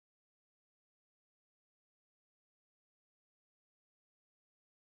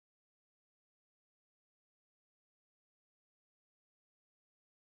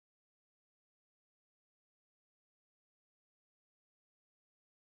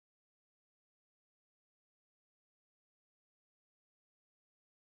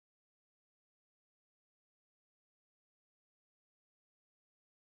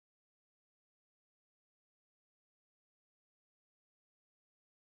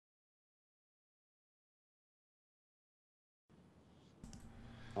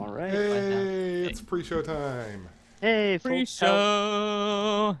All right. Hey, it's pre-show time. Hey, full health.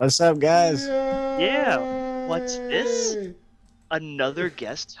 Pre-show. What's up, guys? Yeah. What's this? Yay! Another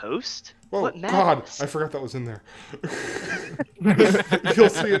guest host? Oh What God, madness? I forgot that was in there. You'll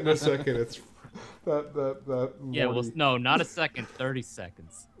see it in a second. It's that. Yeah, well, Morty. no, not a second. 30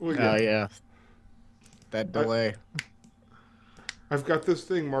 seconds. Well, Oh yeah, that delay. I've got this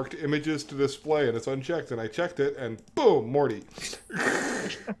thing marked images to display, and it's unchecked, and I checked it, and boom, Morty.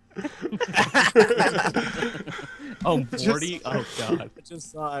 Oh, Morty. Oh God, I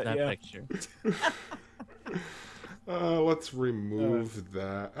just saw it. that Yeah. picture. Let's remove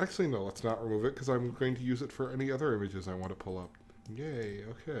that. Actually, no, let's not remove it, because I'm going to use it for any other images I want to pull up. Yay,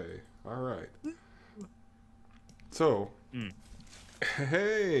 okay. All right. So,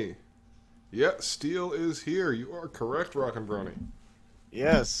 hey. Yeah, Steel is here. You are correct, Rock'n'Brony.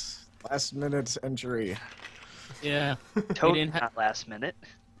 Yes. Last minute entry. Yeah, Totally didn't ha- not last minute.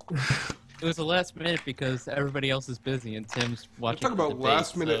 it was the last minute because everybody else is busy and Tim's watching. Talk about the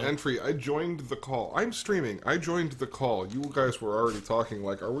last debate, minute so- entry. I joined the call. I'm streaming. I joined the call. You guys were already talking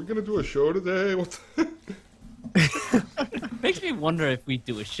like, are we going to do a show today? What Makes me wonder if we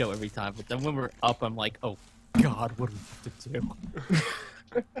do a show every time, but then when we're up, I'm like, oh God, what do we have to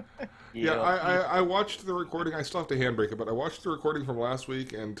do? Yeah, I watched the recording. I still have to handbrake it, but I watched the recording from last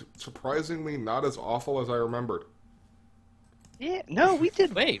week, and surprisingly not as awful as I remembered. Yeah, no, we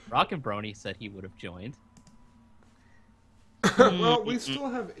did. Wait, Rock'n'Brony said he would have joined. Well, we still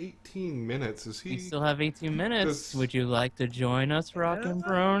have 18 minutes. Is he... We still have 18 minutes. Does- Would you like to join us,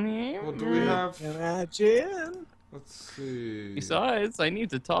 Rock'n'Brony? Well, do we have... Imagine. Let's see... Besides, I need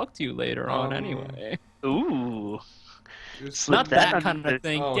to talk to you later on Um, anyway. Ooh. Is- Slip Not that that kind under- of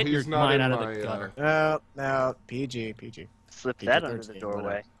thing. Oh, Get your he's not mind in out of my, the gutter. No, PG. Slip PG that under the 13,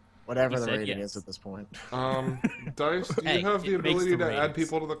 doorway. Whatever He the said rating yes. is at this point. Dice, do you Hey, have the it makes ability the to add ratings.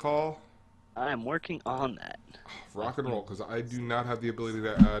 people to the call? I'm working on that. Rock and roll, because I do not have the ability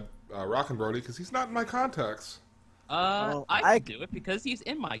to add Rock'n'Brony, because he's not in my contacts. Well, I can do it because he's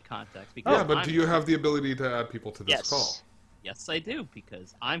in my contacts. Because Yeah, but I'm do you cool. have the ability to add people to this Yes. call? Yes, I do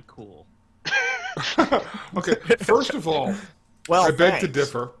because I'm cool. Okay, first of all, Well, I beg to thanks.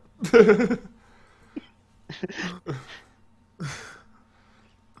 differ.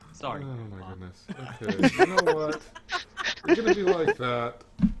 Sorry. Oh my Mom. goodness. Okay, you know what? You're gonna be like that.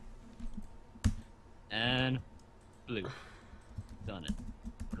 And blue. Done it.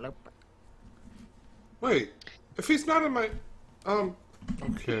 Wait, if he's not in my,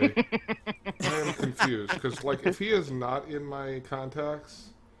 okay, I am confused because like if he is not in my contacts,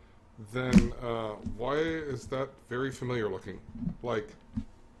 then why is that very familiar looking? Like,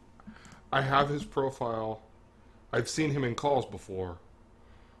 I have his profile. I've seen him in calls before.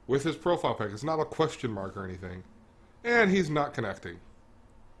 With his profile pic, it's not a question mark or anything, and he's not connecting.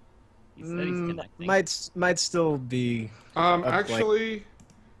 He said he's connecting. Might still be Actually,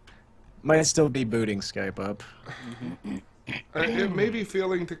 might still be booting Skype up. it may be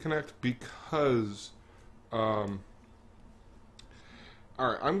failing to connect because, all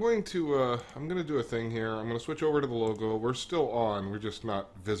right, I'm going to do a thing here. I'm going to switch over to the logo. We're still on. We're just not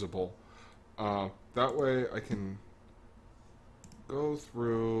visible. That way I can go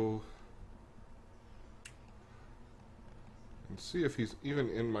through and see if he's even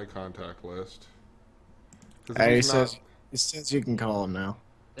in my contact list. 'Cause if He he's not- says you can call him now.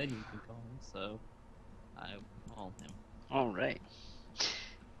 Then you can call him, so I call him. All right.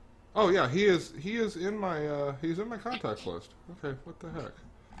 Oh yeah, he is in my he's in my contacts list. Okay, what the heck?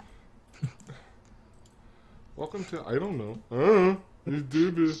 Welcome to I don't know. He's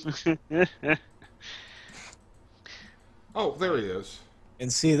doobie. Oh, there he is.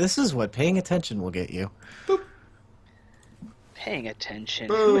 And see, this is what paying attention will get you. Paying attention.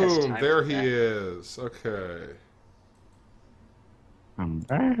 Who has Boom, time there for he that? is. Okay. I'm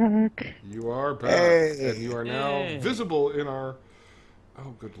back. You are back. Hey. And you are now Hey. visible in our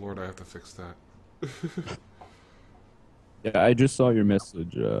Oh good lord, I have to fix that. Yeah, I just saw your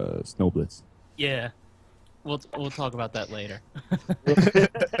message, Snowblitz. Yeah. We'll talk about that later.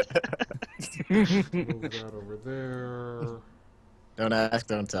 Move that over there. Don't ask,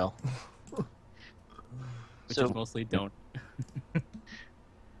 don't tell. Which So- is mostly don't.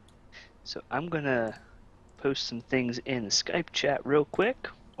 So I'm gonna post some things in the Skype chat real quick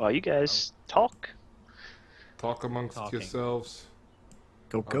while you guys talk. Talk amongst Talking. yourselves.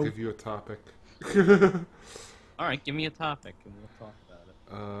 Go, I'll go. give you a topic. All right, give me a topic and we'll talk about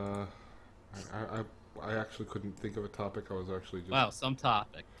it. I actually couldn't think of a topic. I was actually just. Wow, some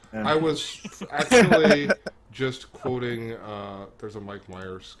topic. I was actually just quoting. There's a Mike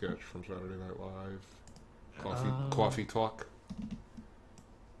Myers sketch from Saturday Night Live. Coffee Talk.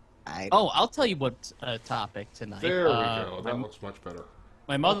 Oh, I'll tell you what topic tonight. There we go. That looks much better.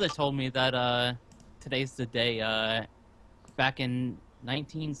 My mother told me that today's the day. Back in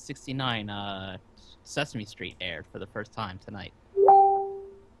 1969, Sesame Street aired for the first time tonight.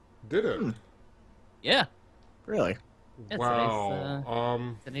 Did it? Yeah. Really? Yeah,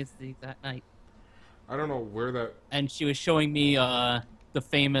 Wow. Today's the exact night. I don't know where that. And she was showing me the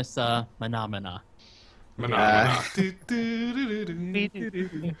famous Phenomena. Now,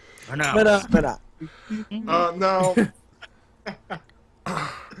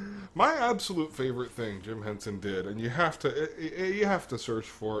 my absolute favorite thing Jim Henson did, and you have to search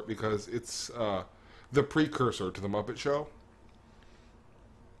for it because it's the precursor to the Muppet Show.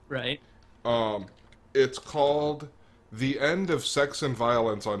 Right. It's called The End of Sex and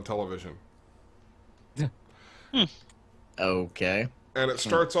Violence on Television. Okay. And it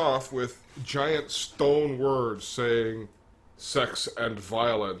starts off with giant stone words saying sex and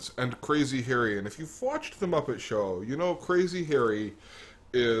violence and Crazy Harry. And if you've watched The Muppet Show, you know Crazy Harry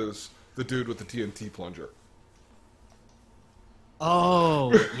is the dude with the TNT plunger.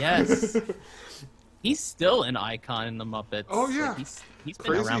 Oh, yes. He's still an icon in the Muppets. Oh, yeah. Like, he's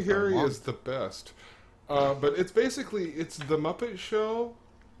been Crazy around for a Harry long is the best. But it's basically, it's The Muppet Show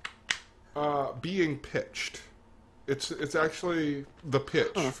being pitched. It's actually the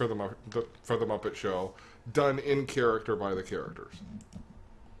pitch for the Muppet Show, done in character by the characters.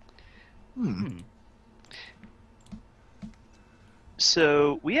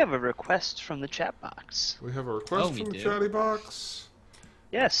 So we have a request from the chat box. We have a request from the chatty box.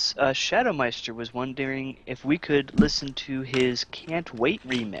 Yes, Shadowmeister was wondering if we could listen to his Can't Wait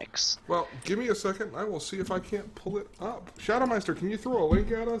remix. Well, give me a second. I will see if I can't pull it up. Shadowmeister, can you throw a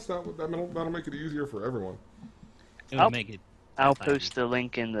link at us? That'll make it easier for everyone. I'll post the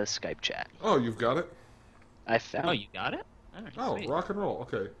link in the Skype chat. Oh, you've got it? I found. Oh, you got it? All right, Oh, sweet. rock and roll.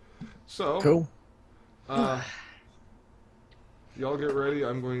 Okay. So, Cool. y'all get ready.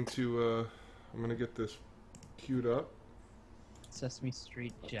 I'm going to get this queued up. Sesame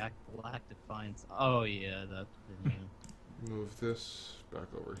Street Jack Black defines. Oh, yeah, that's the new. Move this back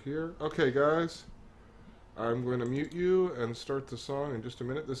over here. Okay, guys. I'm going to mute you and start the song in just a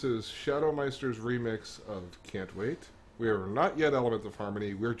minute. This is Shadowmeister's remix of Can't Wait. We are not yet Elements of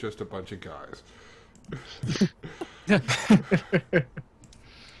Harmony. We're just a bunch of guys.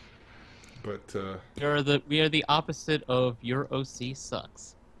 But We are the opposite of your OC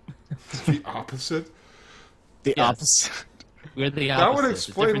sucks. the opposite? The Yes. opposite. We're the opposite. That would The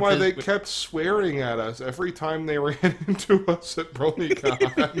explain why they difference is kept swearing at us every time they ran into us at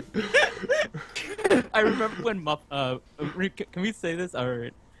BronyCon. I remember when can we say this?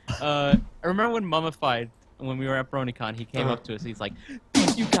 Or I remember when Mummified, when we were at BronyCon, he came up to us. He's like,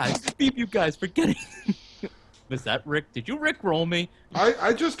 "Beep you guys for getting." Was that Rick? Did you Rick roll me?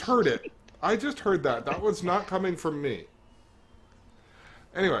 I just heard it. I just heard that. That was not coming from me.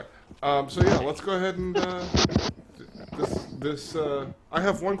 Anyway, so yeah, let's go ahead and I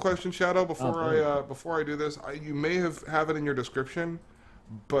have one question, Shadow, before I do this. You may have it in your description,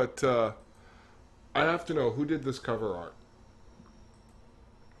 but I have to know who did this cover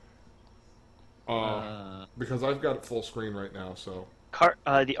art. Because I've got it full screen right now, so.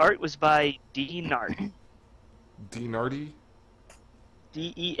 The art was by D. Nart. D. Narty?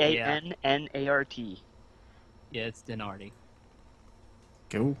 Deannart. Yeah, it's Denardi.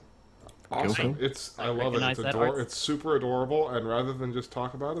 Cool. Awesome. Cool. I love it. recognize that art? It's super adorable, and rather than just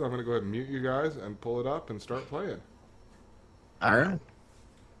talk about it, I'm going to go ahead and mute you guys and pull it up and start playing. All right.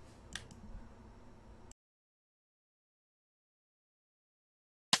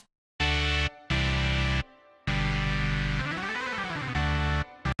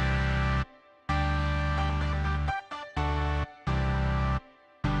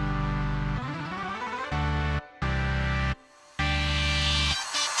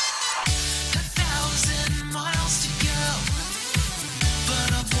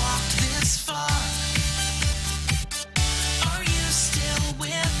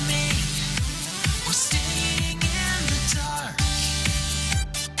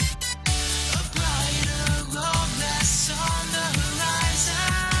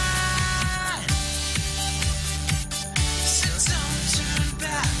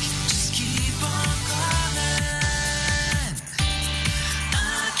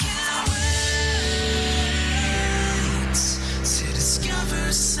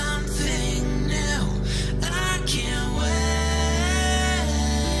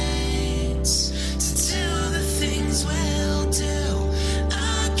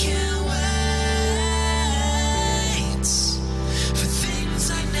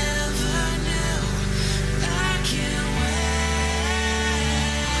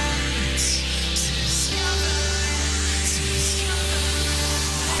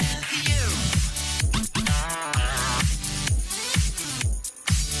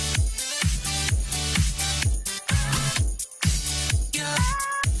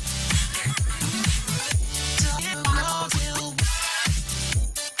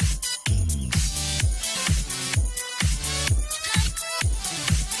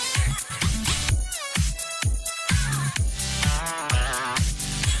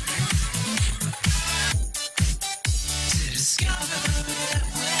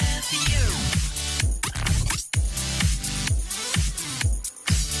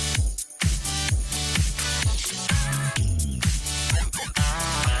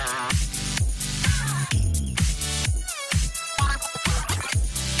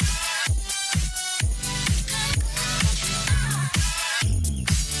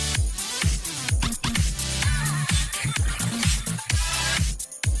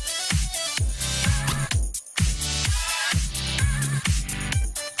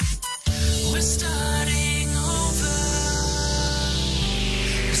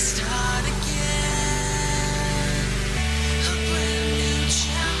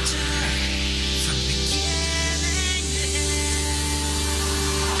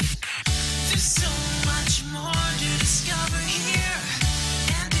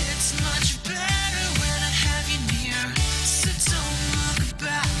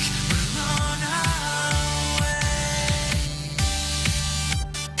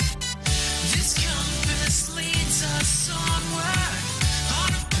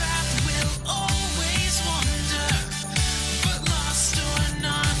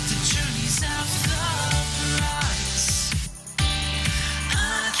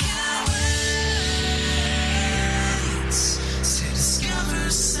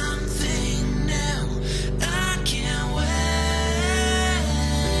 something new. I can't wait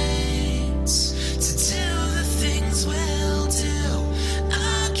to do the things we'll do.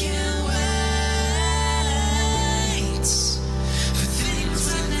 I can't wait for things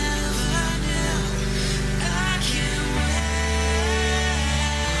I never knew. I can't wait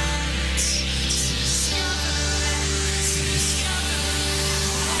to discover you. To discover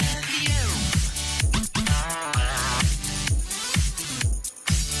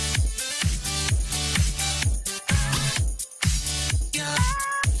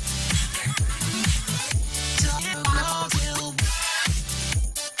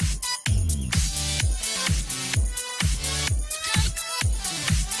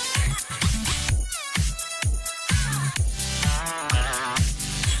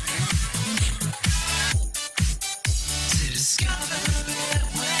it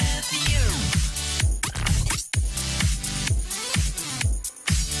with you.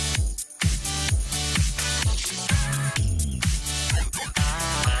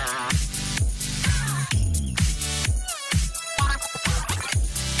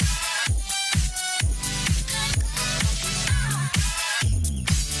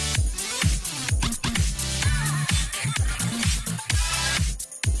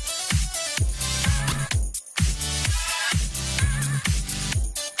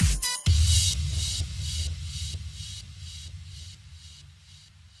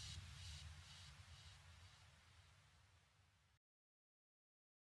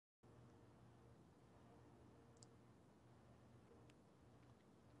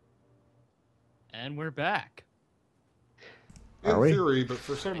 And we're back. In Are we? theory, but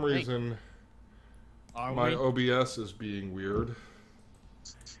for some think. reason, Are my we? OBS is being weird.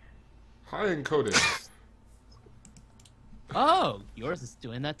 High encoding. Oh, yours is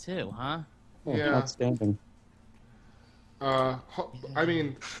doing that too, huh? Oh, Yeah. Outstanding. I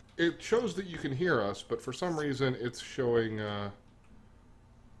mean, it shows that you can hear us, but for some reason it's showing,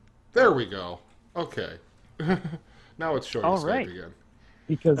 There we go. Okay. Now it's showing All Skype right. again.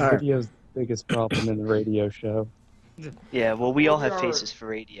 Because All right. video's the biggest problem in the radio show. Yeah, well, we Well, all we have are- faces for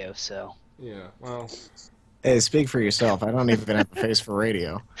radio, so. Yeah, well... Hey, speak for yourself. I don't even have a face for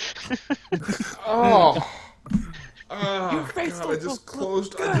radio. Oh! Oh, face God, I looks just so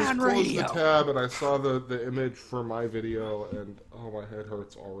closed, good I just on closed radio. the tab and I saw the image for my video and, oh, my head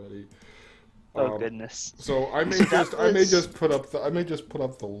hurts already. Oh, goodness. So I may just put up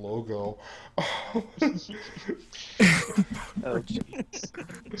the logo. Oh,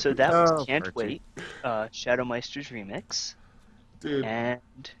 jeez. So that was Oh, Can't Bertie. Wait, Shadow Meister's remix, Dude, and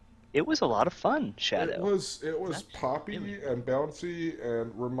it was a lot of fun, Shadow. it was That's poppy really- and bouncy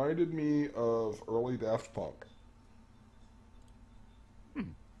and reminded me of early Daft Punk.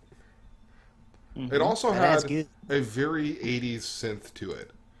 Mhm. It also That's had good. a very 80s synth to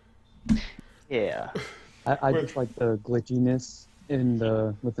it. Yeah. I just like the glitchiness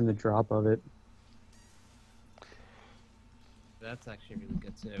within the drop of it. That's actually really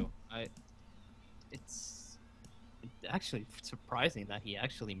good too. It's actually surprising that he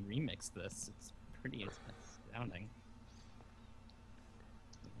actually remixed this. It's pretty astounding.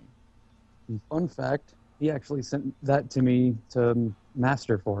 And fun fact, he actually sent that to me to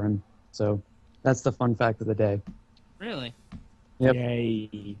master for him. So that's the fun fact of the day. Really? Yep.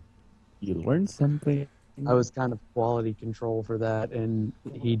 Yay. You learned something. I was kind of quality control for that, and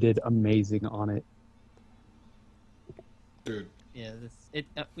he did amazing on it. Dude, Yeah.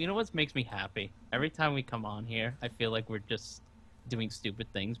 You know what makes me happy? Every time we come on here, I feel like we're just doing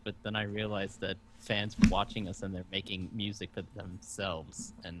stupid things, but then I realize that fans are watching us and they're making music for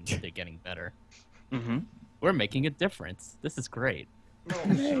themselves, and they're getting better. Mm-hmm. We're making a difference. This is great.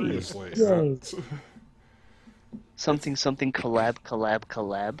 no, seriously. Yay. Something, collab.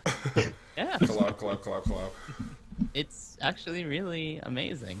 Yeah. Collab. It's actually really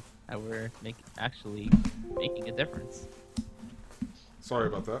amazing how we're actually making a difference. Sorry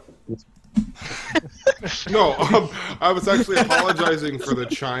about that. No, I was actually apologizing for the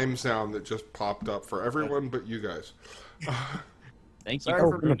chime sound that just popped up for everyone but you guys. Thank you Sorry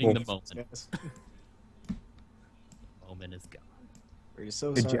for for ruining the the moment. Yes. The moment is gone. We're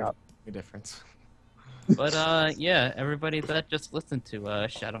so Good sorry. job. Good difference. But yeah, everybody that just listened to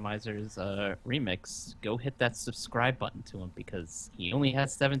Shadow Miser's remix, go hit that subscribe button to him because he only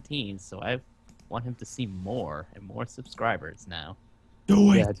has 17, so I want him to see more and more subscribers now.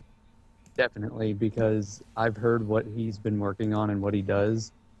 Do it. Yeah, definitely, because I've heard what he's been working on and what he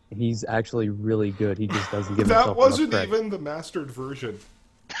does. He's actually really good. He just doesn't give himself That enough wasn't credit. even the mastered version.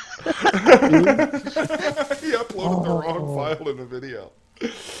 He uploaded the wrong file in the video.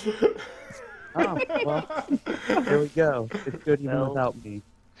 Oh, well, there we go. It's good even Well, without me.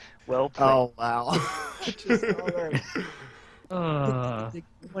 Well played. Oh wow. Just already.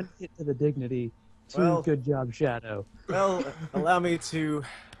 One hit to the dignity. Well- Good job, Shadow. Well, allow me to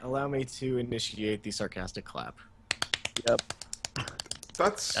initiate the sarcastic clap. Yep.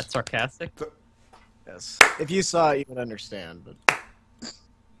 That's That's sarcastic. Yes. If you saw it, you would understand. But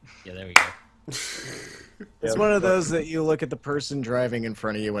Yeah, there we go. it's one of those that you look at the person driving in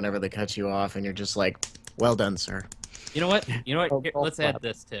front of you whenever they cut you off, and you're just like, "Well done, sir." You know what? You know what? Oh, Here, golf let's add clap.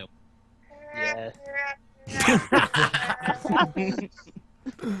 this too. Yeah. yes,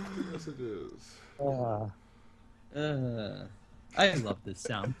 it is. I love this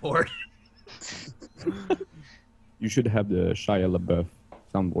soundboard. You should have the Shia LaBeouf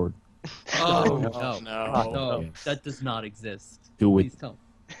soundboard. Oh no. no, Yes. that does not exist. Do it. Please tell.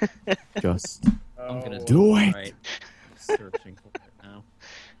 Just I'm gonna do it. Right. Searching for it now.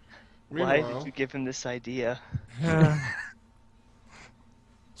 Why Meanwhile, did you give him this idea?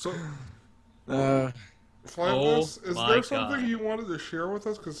 so Uh, Flatless, is my there something God. you wanted to share with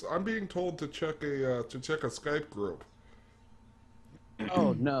us? Because I'm being told to check a Skype group.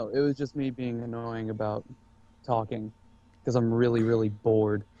 Oh, no. It was just me being annoying about talking. Because I'm really, really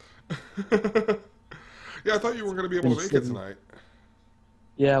bored. Yeah, I thought you were going to be able to make it tonight.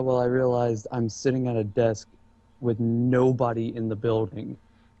 Yeah, well, I realized I'm sitting at a desk with nobody in the building.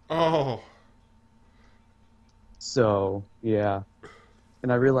 Oh, So, yeah.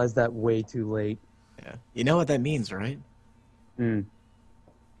 And I realized that way too late. yeah. You know what that means, right? Hmm.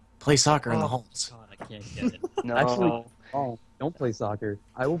 Play soccer in the Oh, halls. God, I can't get it. No. Actually- Oh, don't play soccer.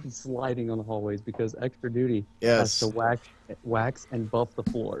 I will be sliding on the hallways because extra duty has Yes. to wax and buff the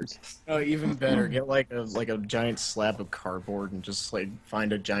floors. Oh, even better. Get like a giant slab of cardboard and just like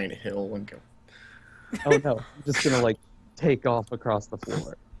find a giant hill and go. Oh no, I'm just gonna like take off across the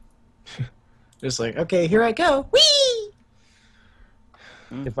floor. Just like, okay, here I go. Whee!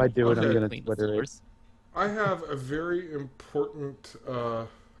 If I do it, I'm Okay. gonna Clean the Twitter it. floors. I have a very important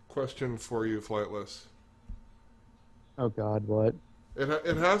question for you, Flightless. Oh God, what?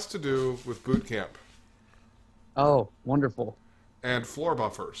 It has to do with boot camp Oh, wonderful. and floor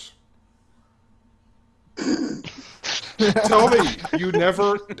buffers. Tell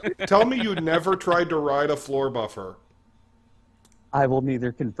me you never tried to ride a floor buffer. I will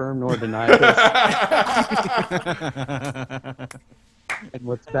neither confirm nor deny this. And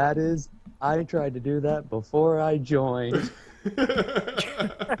what's bad is, I tried to do that before I joined.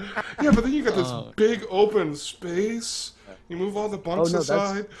 Yeah, but then you got this Oh. big open space. You move all the bunks Oh, no,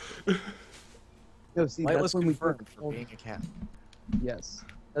 that's- aside. No, see, Lightless that's when we confirmed took. for being a cat. Yes,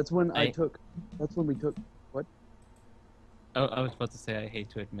 that's when I- That's when we took. What? I was about to say I hate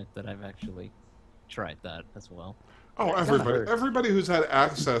to admit that I've actually tried that as well. Oh, everybody who's had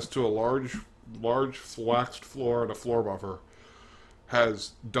access to a large waxed floor and a floor buffer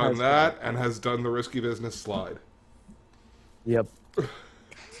has done Has that and has done the risky business slide. Yep.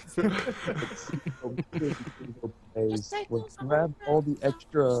 Would grab all the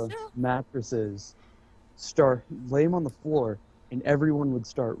extra mattresses, lay them on the floor, and everyone would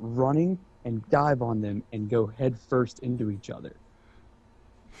start running and dive on them and go head first into each other.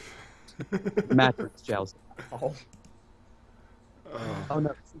 Mattress jousting. Oh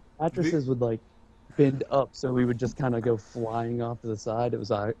no, mattresses would like bend up, so we would just kind of go flying off to the side. It was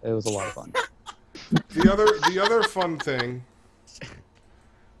a lot of fun. The other fun thing.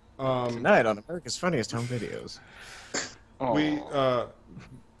 Tonight on America's Funniest Home Videos. We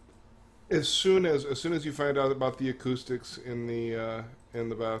as soon as you find out about the acoustics in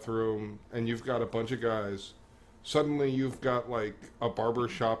the bathroom and you've got a bunch of guys, suddenly you've got like a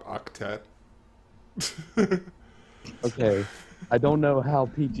barbershop octet. Okay, I don't know how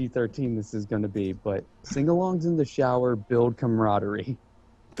PG-13 this is going to be, but sing-alongs in the shower build camaraderie.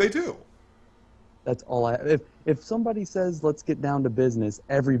 They do. That's all if somebody says, let's get down to business,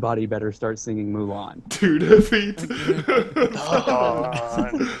 everybody better start singing Mulan. 2 defeat.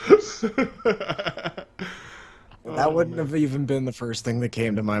 That wouldn't have even been the first thing that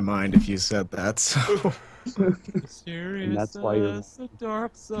came to my mind if you said that. So. Serious that's why you're- as the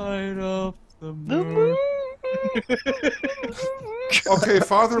dark side of the moon. Okay,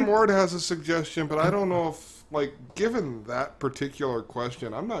 Father Mord has a suggestion, but I don't know if, like, given that particular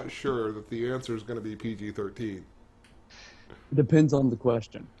question, I'm not sure that the answer is going to be PG-13. Depends on the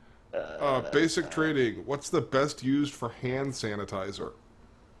question. Basic trading. What's the best used for hand sanitizer?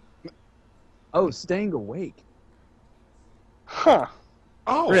 Oh, staying awake. Huh.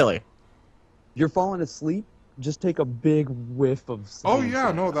 Oh, Really? You're falling asleep, just take a big whiff of Oh hand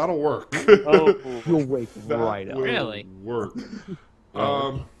yeah, no, that'll work. Oh. You'll wake That right up. will Really? work.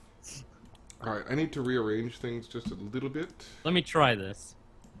 Alright, I need to rearrange things just a little bit. Let me try this.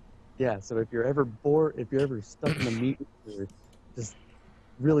 Yeah, so if you're ever bored, if you're ever stuck in a meeting or just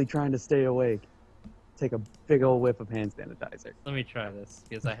really trying to stay awake, take a big old whiff of hand sanitizer. Let me try this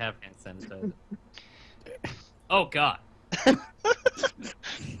because I have hand sanitizer. Oh God.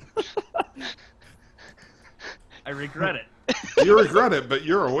 I regret it. You regret it, but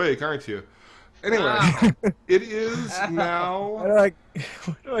you're awake, aren't you? Anyway, it is now... Why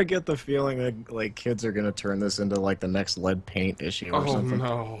do I get the feeling that like kids are gonna turn this into like the next lead paint issue or Oh something?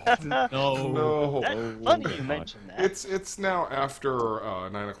 no. No. No. That's funny you mentioned that. It's now after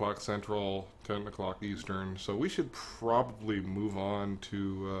 9 o'clock Central, 10 o'clock Eastern, so we should probably move on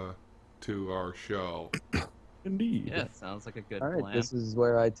to our show. Indeed. Yeah, sounds like a good All right, plan. this is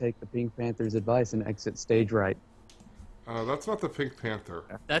where I take the Pink Panther's advice and exit stage right. That's not the Pink Panther.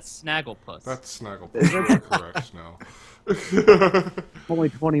 That's Snagglepuss. That's Snagglepuss. You're correct now. I'm only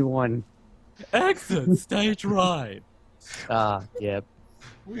 21. Exit stage right. Yep.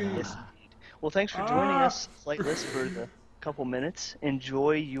 We... Yes, indeed. Well, thanks for joining us, Flightless, for the couple minutes.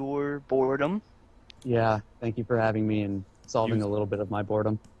 Enjoy your boredom. Yeah, thank you for having me and solving a little bit of my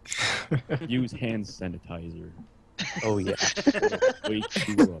boredom. Use hand sanitizer. Oh, yeah. Wait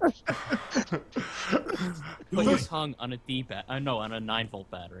too much. Put your tongue on a on a 9-volt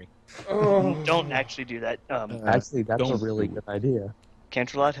battery. Oh. Don't actually do that. Actually, that's a Don't really do good idea.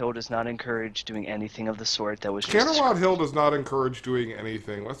 Canterlot Hill does not encourage doing anything of the sort. That was just... Canterlot Hill does not encourage doing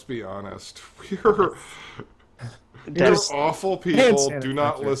anything. Let's be honest. We're That's, awful people. Hand Do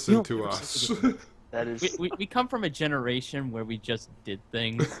not sanitizer. listen to us. that is... We come from a generation where we just did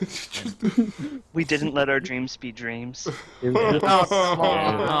things. We didn't let our dreams be dreams. It was-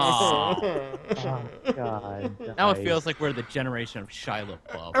 Aw. oh, God. Now it guys. feels like we're the generation of Shia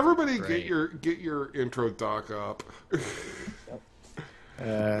LaBeouf. Everybody, Great. get your intro doc up.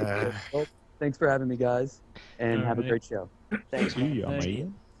 Well, thanks for having me, guys, and have a Alright. great show. Thanks. See ya, Thank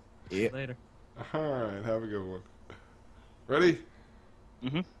man. Later. All right, have a good one. Ready?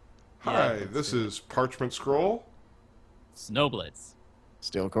 Mhm. Hi, Yeah, this is Parchment Scroll. Snowblades.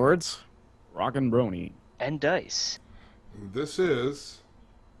 Steel cords. Rockin' Brony. And dice. This is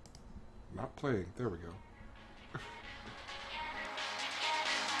not playing. There we go.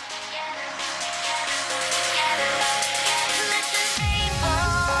 Let this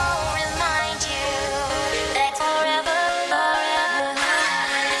rainbow remind you that forever,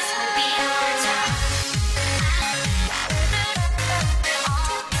 this will be our time.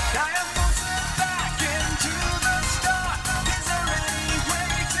 I am forcing back into the start. Is there any way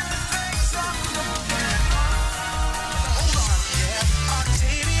to fix up the plan? Hold on, yeah,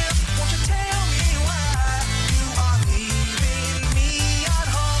 Octavia, won't you tell me why you are leaving me at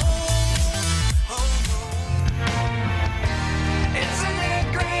home? Oh no. Isn't it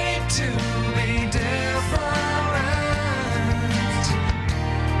great to be different?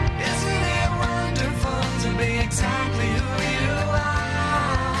 Isn't it wonderful to be exactly who you are?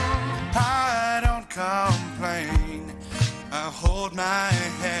 I don't complain. I hold my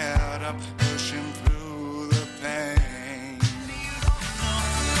head up, pushing through the pain. You don't know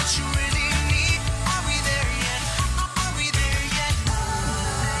what you really need. Are we there yet? Are we there yet?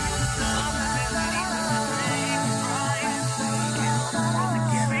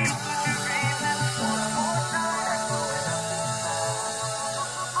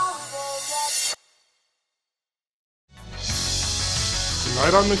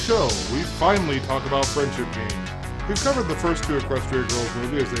 Tonight on the show, we finally talk about friendship games. We've covered the first two Equestria Girls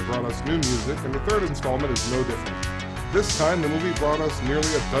movies as they brought us new music, and the third installment is no different. This time, the movie brought us nearly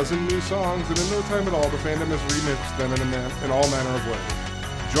a dozen new songs, and in no time at all, the fandom has remixed them in all manner of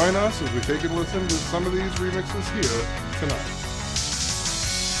ways. Join us as we take a listen to some of these remixes here tonight.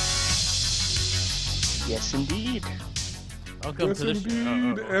 Yes, indeed. Welcome Yes, to the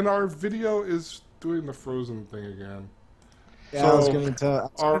indeed. show. And our video is doing the Frozen thing again. Yeah, I was So, gonna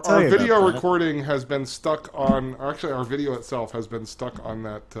tell. Our you about video that. recording has been stuck on. Actually, our video itself has been stuck on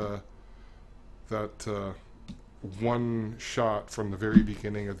that one shot from the very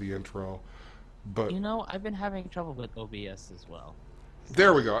beginning of the intro. But You know, I've been having trouble with OBS as well.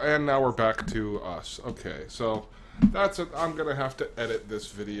 there we go, and now we're back to us. Okay, so that's it. I'm gonna have to edit this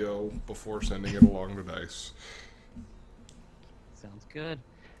video before sending it along to Dice. Sounds good.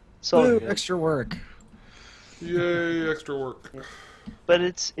 So, Woo, extra work. Yay, extra work. but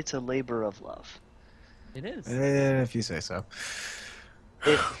it's a labor of love. It is. If you say so.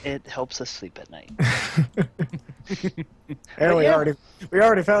 It helps us sleep at night. And we yeah.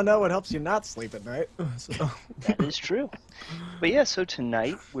 already found out what helps you not sleep at night. So. That is true. But yeah, so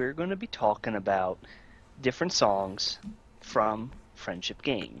tonight we're going to be talking about different songs from friendship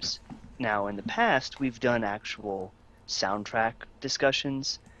games. Now, in the past, we've done actual soundtrack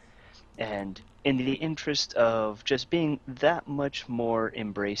discussions, and in the interest of just being that much more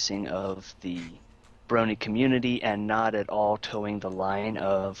embracing of the Brony community and not at all towing the line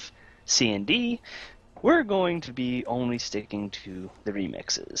of C&D, we're going to be only sticking to the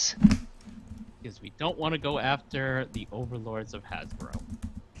remixes. Because we don't want to go after the overlords of Hasbro.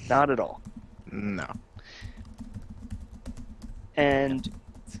 Not at all. No. And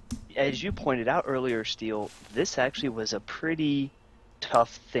as you pointed out earlier, Steel, this actually was a pretty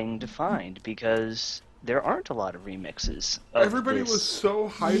tough thing to find because there aren't a lot of remixes. Everybody was so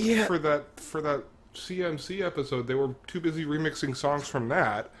hyped for that CMC episode. They were too busy remixing songs from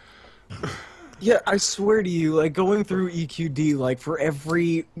that. Yeah, I swear to you, like going through EQD, like for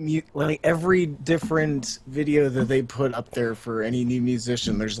every different video that they put up there for any new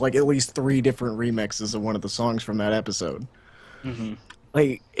musician, there's like at least 3 different remixes of one of the songs from that episode. Mm-hmm.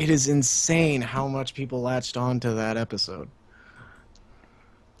 Like, it is insane how much people latched on to that episode.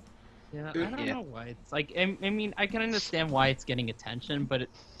 Yeah, I don't know why. It's like, I mean, I can understand why it's getting attention, but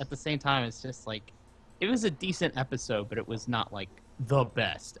at the same time, it's just like, it was a decent episode, but it was not like the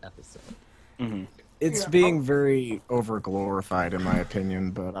best episode. Mm-hmm. It's being very over-glorified, in my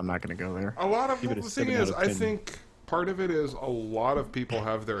opinion, but I'm not going to go there. A lot of Give it a the thing 7 out is, of I 10. think part of it is a lot of people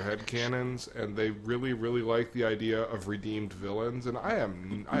have their headcanons, and they really, really like the idea of redeemed villains. And I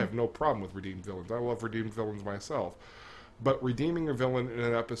have no problem with redeemed villains. I love redeemed villains myself. But redeeming a villain in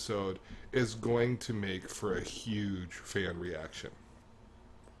an episode is going to make for a huge fan reaction.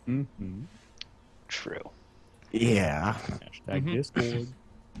 Mm-hmm. True. Yeah. Hashtag Discord.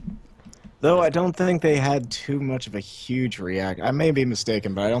 Though I don't think they had too much of a huge reaction. I may be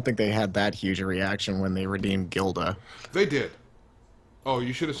mistaken, but I don't think they had that huge a reaction when they redeemed Gilda. They did. Oh,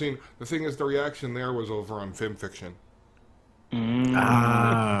 you should have seen. The thing is, the reaction there was over on FimFiction. Mm.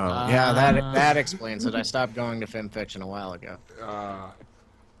 Yeah, that explains it. I stopped going to FimFiction a while ago.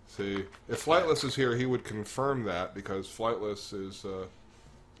 See, if Flightless is here, he would confirm that because Flightless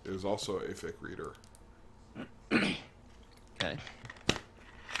is also a fic reader. Okay.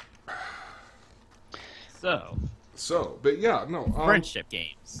 But yeah, no. Friendship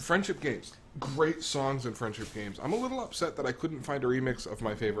games. Friendship games. Great songs in friendship games. I'm a little upset that I couldn't find a remix of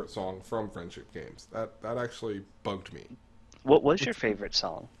my favorite song from friendship games. That actually bugged me. What was your favorite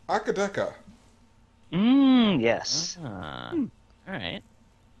song? Akadeka. Yes. All right.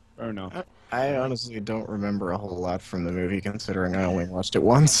 Fair enough. I honestly don't remember a whole lot from the movie, considering I only watched it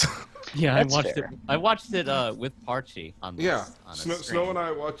once. Yeah, That's I watched fair. it. I watched it with Parchi on this. Yeah, On a Snow stream. and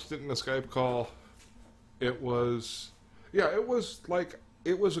I watched it in a Skype call. It was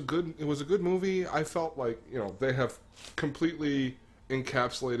a good movie. I felt like, they have completely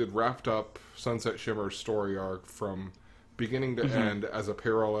encapsulated, wrapped up Sunset Shimmer's story arc from beginning to end as a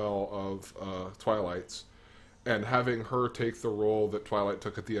parallel of Twilight's, and having her take the role that Twilight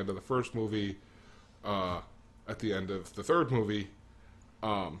took at the end of the first movie, at the end of the third movie,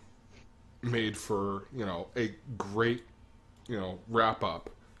 made for a great wrap up.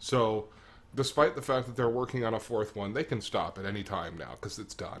 So, despite the fact that they're working on a fourth one, they can stop at any time now because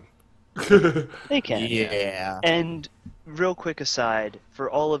it's done. They can. Yeah. And real quick aside, for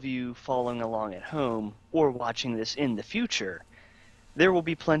all of you following along at home or watching this in the future, there will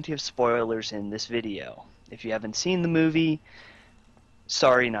be plenty of spoilers in this video. If you haven't seen the movie,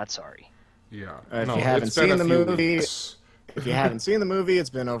 sorry, not sorry. Yeah. If No, you haven't it's been seen a the few movie, weeks. if you haven't seen the movie, it's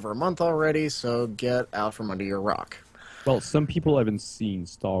been over a month already, so get out from under your rock. Well, some people haven't seen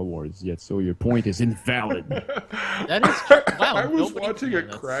Star Wars yet, so your point is invalid. That is true. Wow. I was nobody- watching yeah, a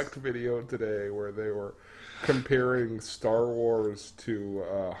that's- cracked video today where they were comparing Star Wars to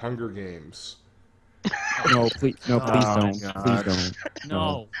Hunger Games. No, please don't. God. Please don't.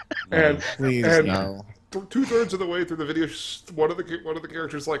 No. And Please, and no. 2/3 of the way through the video, one of the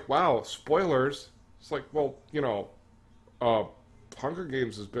characters is like, "Wow, spoilers." It's like, well, Hunger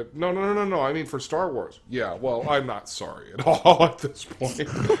Games has been no. I mean for Star Wars. Yeah, well, I'm not sorry at all at this point.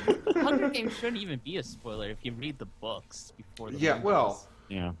 Hunger Games shouldn't even be a spoiler if you read the books before the Yeah, movies. well,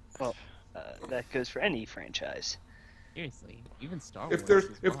 Yeah. That goes for any franchise. Seriously, even Star Wars.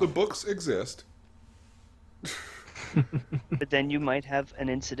 if the books exist, But then you might have an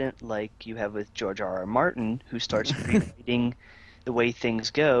incident like you have with George R.R. Martin, who starts rewriting the way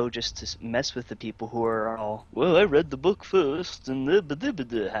things go just to mess with the people who are all, well, I read the book first, and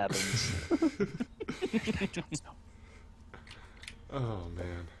the happens. oh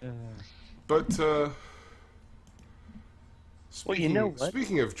man. But Well, you know what?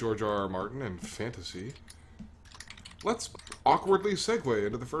 Speaking of George R.R. Martin and fantasy, let's awkwardly segue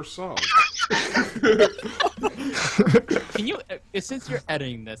into the first song. Can you, since you're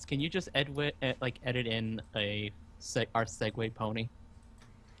editing this, can you just edit in our segue pony?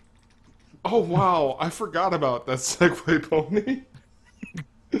 Oh wow, I forgot about that segue pony.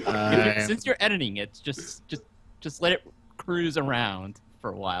 Since you're editing it, just let it cruise around for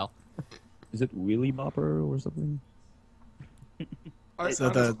a while. Is it Wheelie Bopper or something? I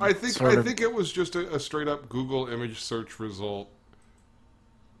think it was just a straight up Google image search result.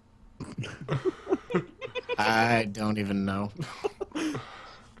 I don't even know.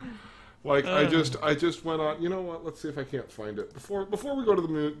 Like I just went on. You know what? Let's see if I can't find it before we go to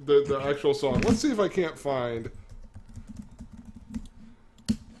the actual song. Let's see if I can't find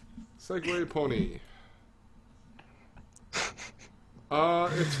Segway Pony.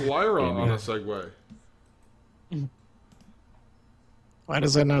 It's Lyra on a Segway. Why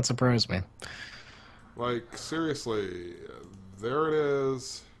does that not surprise me? Like seriously, there it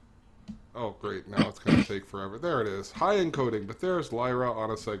is. Oh great! Now it's gonna take forever. There it is. High encoding, but there's Lyra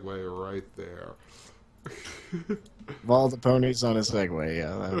on a Segway right there. Of all the ponies on a Segway,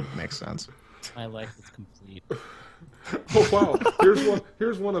 yeah, that makes sense. My life is complete. Oh wow!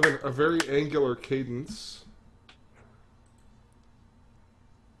 Here's one of a very angular cadence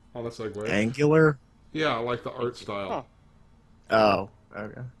on a Segway. Angular? Yeah, like the art style. Oh,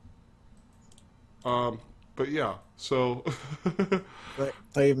 okay. But yeah, so I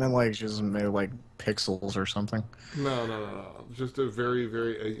thought you meant like just made like pixels or something. no. Just a very,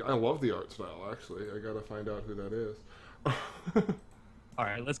 very. I love the art style. Actually, I gotta find out who that is. All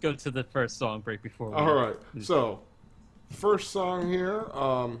right, let's go to the first song break before we... All right, so first song here,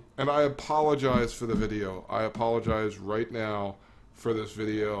 and I apologize for the video. I apologize right now for this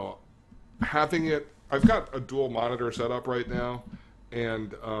video. Having it, I've got a dual monitor set up right now,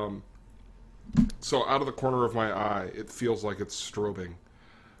 and so out of the corner of my eye, it feels like it's strobing.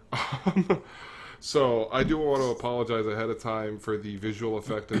 So I do want to apologize ahead of time for the visual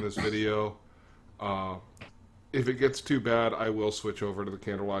effect in this video. If it gets too bad, I will switch over to the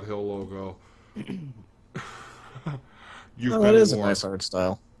Canterlot Hill logo. That is a nice art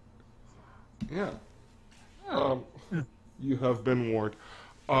style. Yeah. You have been warned.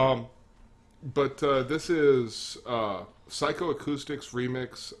 But this is Psychoacoustic's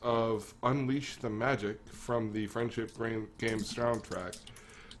remix of Unleash the Magic from the Friendship Game soundtrack.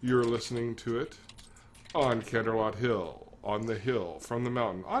 You're listening to it on Canterlot Hill, on the hill, from the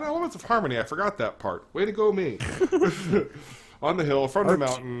mountain, on Elements of Harmony. I forgot that part. Way to go, me. On the hill, from the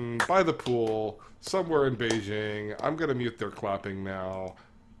mountain, by the pool, somewhere in Beijing. I'm going to mute their clapping now.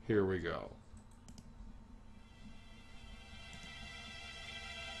 Here we go.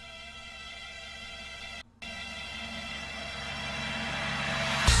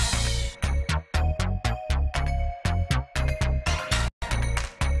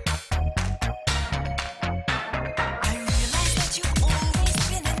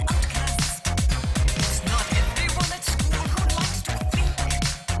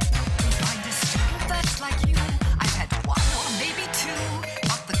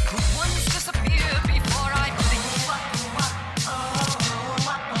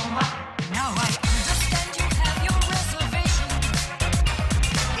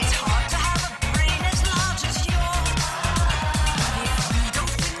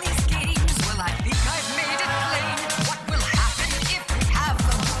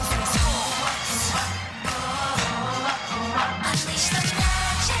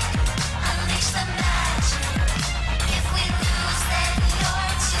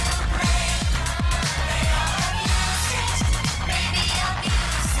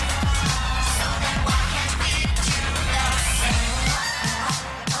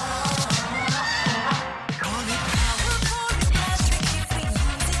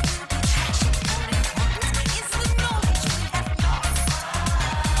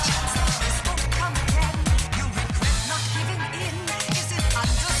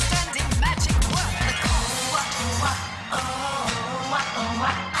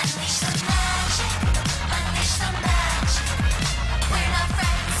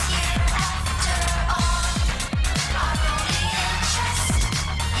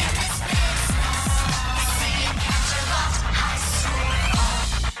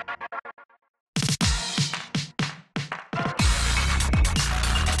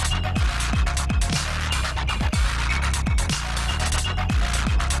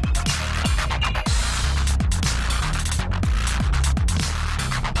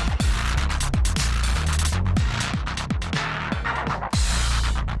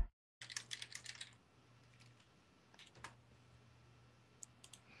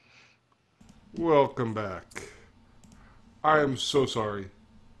 Welcome back. I am so sorry.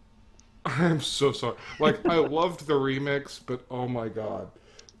 I'm so sorry. Like, I loved the remix, but oh my god.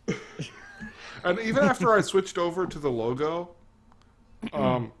 And even after I switched over to the logo,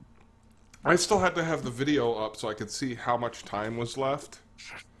 I still had to have the video up so I could see how much time was left.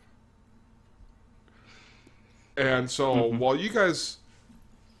 And so while you guys,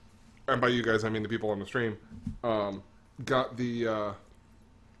 and by you guys I mean the people on the stream, got the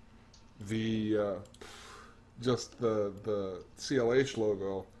just the CLH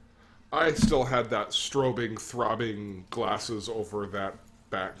logo, I still had that strobing, throbbing glasses over that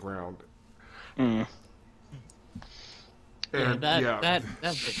background. Mm. And that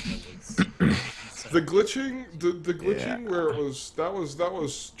video was the glitching, the glitching where it was that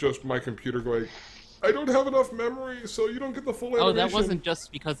was just my computer going, I don't have enough memory, so you don't get the full animation. Oh, that wasn't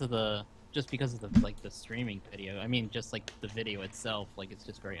just because of the like the streaming video. I mean, just like the video itself, like it's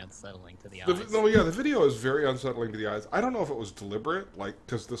just very unsettling to the eyes. No, yeah, the video is very unsettling to the eyes. I don't know if it was deliberate, like,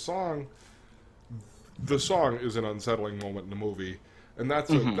 because the song is an unsettling moment in the movie, and that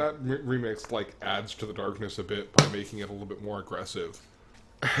remix like adds to the darkness a bit by making it a little bit more aggressive.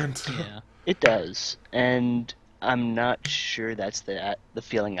 And Yeah. It does, and I'm not sure that's the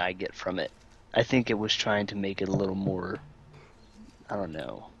feeling I get from it. I think it was trying to make it a little more, I don't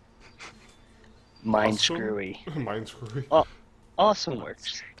know, mind screwy. Mind screwy. Awesome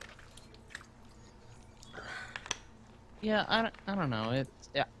works. Yeah, I don't know.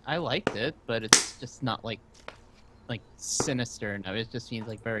 I liked it, but it's just not like sinister enough. It just seems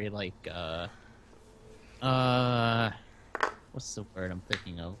like very like what's the word I'm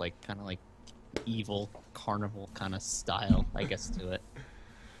thinking of? Like kind of like evil carnival kind of style, I guess, to it.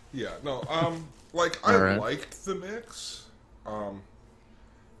 Yeah, no, like, I liked the mix.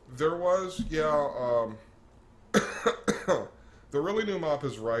 There was, the really new mop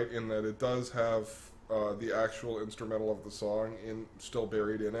is right in that it does have the actual instrumental of the song still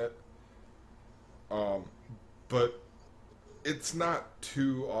buried in it. But it's not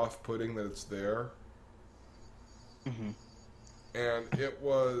too off-putting that it's there. Mm-hmm. And it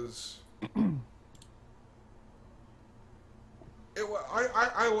was...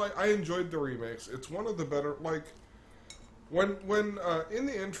 I enjoyed the remix. It's one of the better, like, when in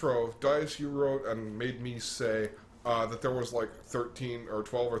the intro, Dice, you wrote and made me say that there was like 13 or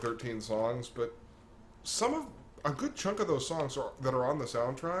 12 or 13 songs, but a good chunk of those songs that are on the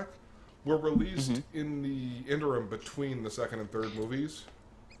soundtrack were released in the interim between the second and third movies.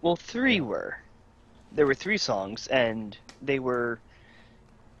 Well, 3 were. There were 3 songs, and they were,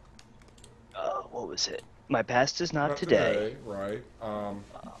 what was it? My Past Is Not Today. Right.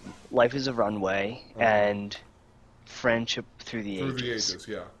 Life is a Runway, and Friendship Through the Ages. Through the Ages,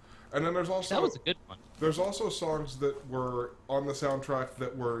 yeah. And then there's also... That was a good one. There's also songs that were on the soundtrack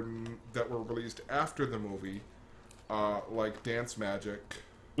that were released after the movie, like Dance Magic.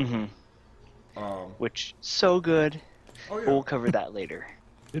 Mm-hmm. Which, so good. Oh, yeah. We'll cover that later.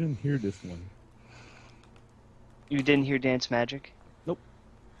 Didn't hear this one. You didn't hear Dance Magic? Nope.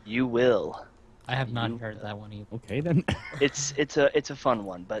 You will. I have not heard that one either. Okay then. It's a fun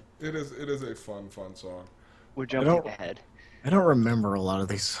one, but It is a fun song. we're jumping ahead. I don't remember a lot of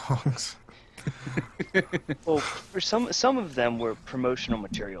these songs. Well, for some of them were promotional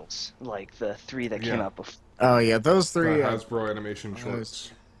materials, like the 3 that came out before. Oh yeah, those 3. The Hasbro animation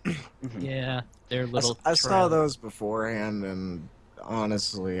shorts. Yeah, they're little. I saw those beforehand, and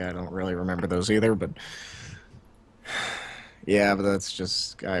honestly, I don't really remember those either. But yeah, but that's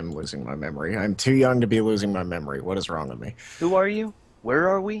just I'm losing my memory. I'm too young to be losing my memory. What is wrong with me? Who are you? Where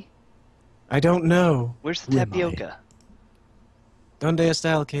are we? I don't know. Where's the Who am I? tapioca? Donde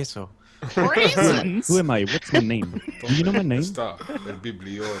está el queso? Raisins! Who am I? What's my name? Do you know my name? Está el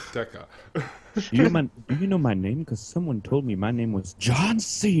biblioteca. Do you know my name? Because someone told me my name was John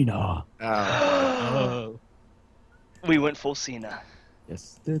Cena. Oh. We went full Cena.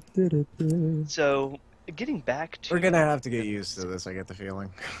 Yes. So, getting back to We're gonna have to get used to this. I get the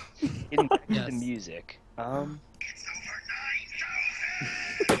feeling. getting back to Yes. the music.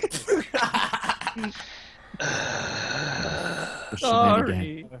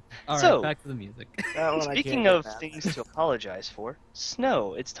 Sorry. All right, So- back to the music. That one I Speaking can't of get past. things to apologize for,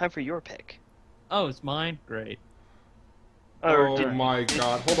 Snow, it's time for your pick. Oh, it's mine. Great. Or Oh did- my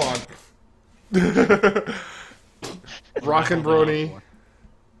god, hold on. Rock'n'Broni.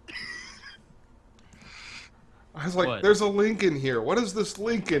 I was like, What? there's a link in here. What is this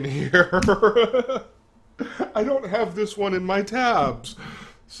link in here? I don't have this one in my tabs.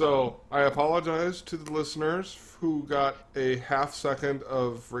 So, I apologize to the listeners who got a half second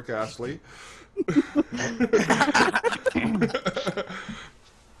of Rick Astley.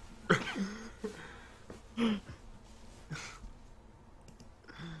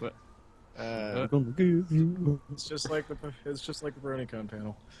 gonna give you. It's just like the BroniCon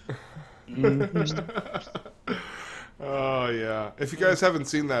panel. Oh yeah. If you guys haven't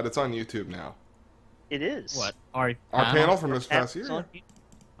seen that, it's on YouTube now. It is. What? Our panel from this past It's year. on-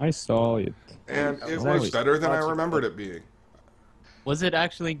 I saw it. And it Sorry. was better than I remembered it being. Was it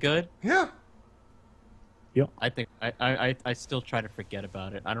actually good? Yeah. I think I still try to forget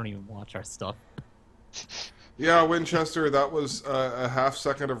about it. I don't even watch our stuff. Yeah, Winchester, that was a half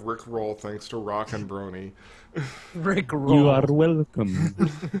second of Rick roll thanks to Rock and Brony. Rick roll. You are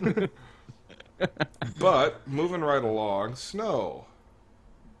welcome. But, moving right along, Snow.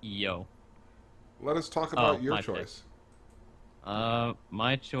 Yo. Let us talk about your my choice.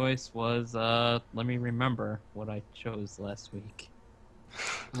 My choice was let me remember what I chose last week.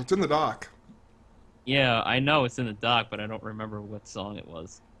 It's in the doc. Yeah, I know it's in the doc, but I don't remember what song it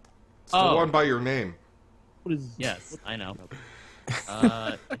was. It's the one by your name. What is? Yes, I know.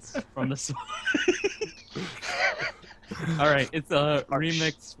 It's from the song. All right, it's a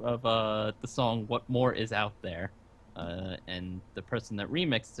remix of the song "What More Is Out There," and the person that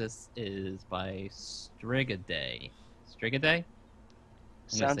remixed this is by Strigidae. Strigidae?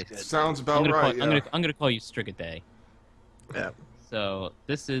 Sounds good. Sounds about right, yeah. I'm gonna call you Strigidae. Yeah. So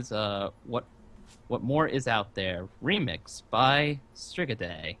this is what More Is Out There remix by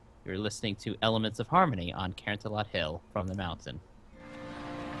Strigidae. You're listening to Elements of Harmony on Canterlot Hill from the mountain.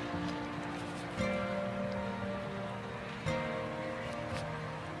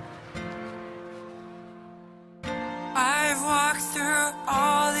 I've walked through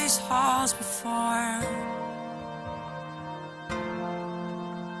all these halls before.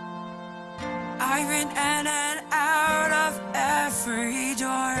 I've been in and out of every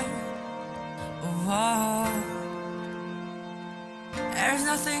door. Whoa. There's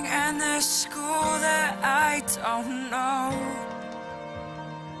nothing in this school that I don't know.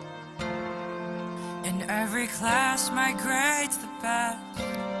 In every class, my grade's the best.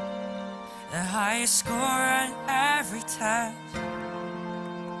 The highest score on every test.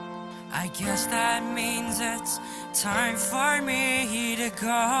 I guess that means it's time for me to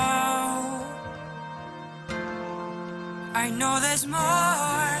go. I know there's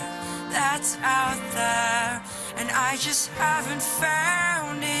more that's out there, and I just haven't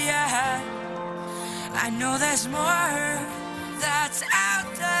found it yet. I know there's more that's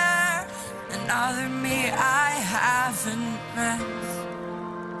out there, another me I haven't met.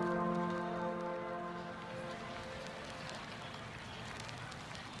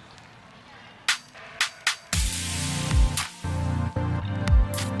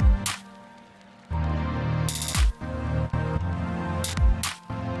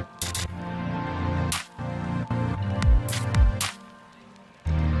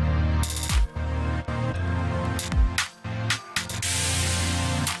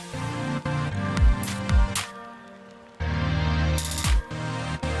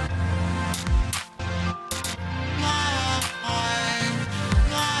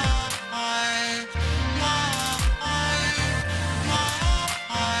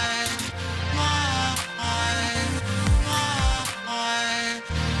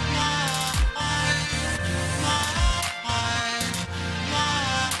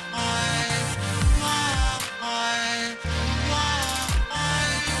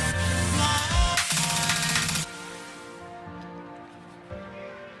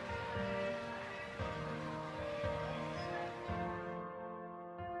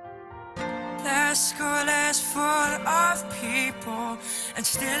 The school is full of people, and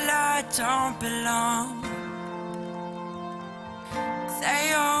still I don't belong.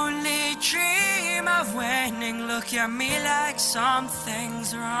 They only dream of winning, look at me like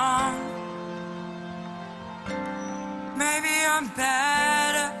something's wrong. Maybe I'm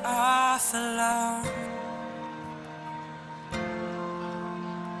better off alone.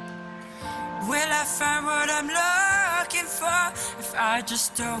 Will I find what I'm looking for if I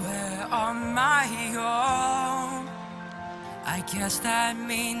just do it on my own? I guess that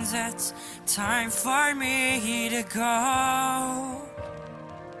means it's time for me to go.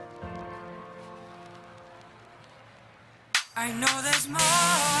 I know there's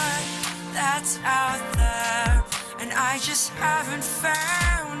more that's out there, and I just haven't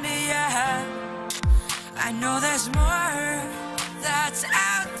found it yet. I know there's more that's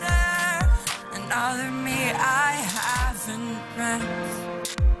out there, another me I haven't met.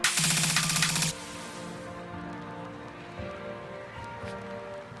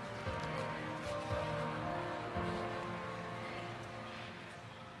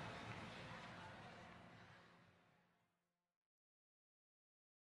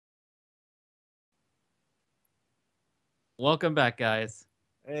 Welcome back, guys.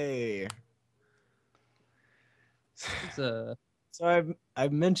 Hey. It's a So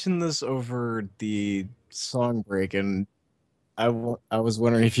I've mentioned this over the song break, and I was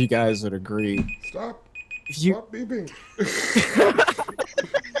wondering if you guys would agree. Stop. You- Stop beeping.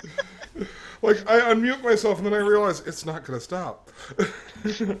 Like, I unmute myself and then I realize it's not going to stop.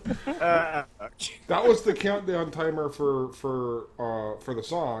 That was the countdown timer for the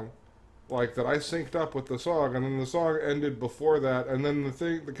song. Like, that I synced up with the song, and then the song ended before that, and then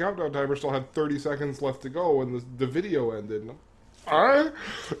the countdown timer still had 30 seconds left to go when the video ended. And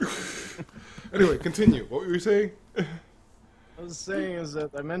anyway, continue. What were you saying? I was saying is that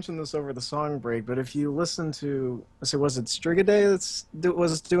I mentioned this over the song break, but if you listen to, so was it Strigidae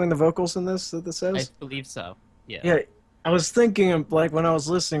was doing the vocals in this that this I says? believe so. Yeah. Yeah, I was thinking of, like, when I was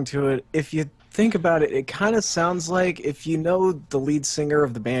listening to it, if you think about it, it kind of sounds like, if you know the lead singer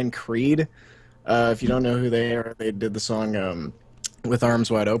of the band Creed, if you don't know who they are, they did the song With Arms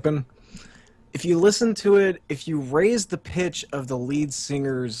Wide Open. If you listen to it, if you raise the pitch of the lead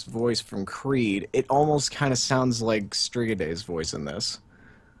singer's voice from Creed, it almost kind of sounds like Strigidae's voice in this.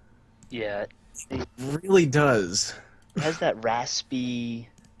 Yeah, It really does. it has that raspy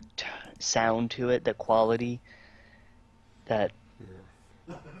sound to it, the quality that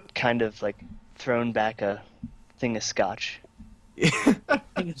kind of like thrown back a thing of scotch. Thing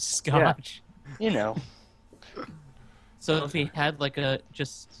of scotch. You know, So if he had like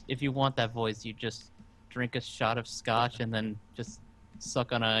if you want that voice, you just drink a shot of scotch and then just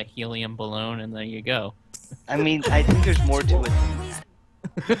suck on a helium balloon and there you go. I mean, I think there's more to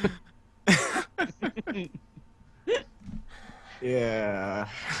it than Yeah.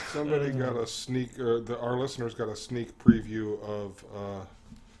 Somebody got a sneak, or our listeners got a sneak preview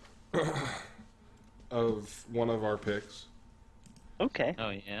of one of our picks. Okay, Oh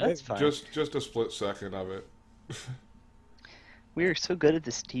yeah. that's fine. Just a split second of it. We are so good at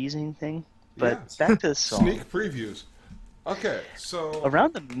this teasing thing. But Yeah. back to the song. Sneak previews. Okay, so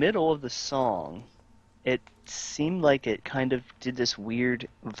Around the middle of the song, it seemed like it kind of did this weird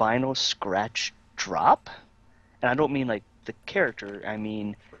vinyl scratch drop. And I don't mean like the character, I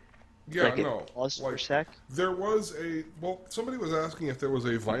mean yeah, like no, it paused for a like sec. there was somebody was asking if there was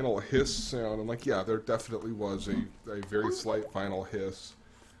a vinyl hiss sound, and like yeah, there definitely was a very slight vinyl hiss.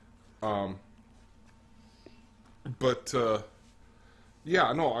 But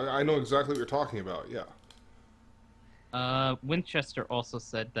yeah, no, I know exactly what you're talking about. Yeah. Winchester also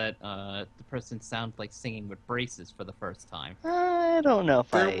said that the person sounded like singing with braces for the first time. I don't know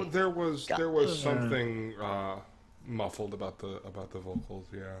if There was got something muffled about the vocals,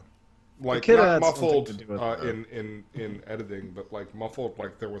 yeah. Like could not have muffled something to do with in editing, but like muffled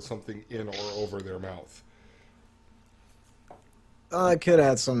like there was something in or over their mouth. It could have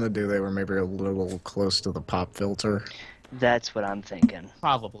had something to do. They were maybe a little close to the pop filter. That's what I'm thinking.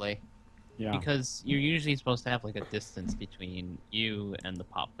 Probably. Yeah. Because you're usually supposed to have like a distance between you and the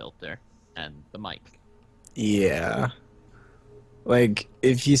pop filter and the mic. Yeah. Like,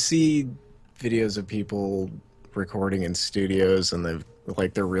 if you see videos of people recording in studios and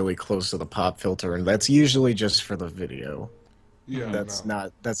they're really close to the pop filter, and that's usually just for the video. Yeah, That's no.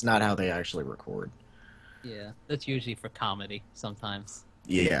 not how they actually record. Yeah, that's usually for comedy sometimes.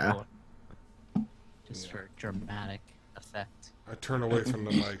 Yeah. Or just for dramatic effect. I turn away from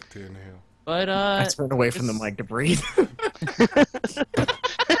the mic to inhale. But I turn away from the this- mic to breathe.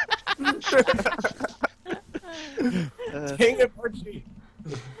 Dang it, Archie.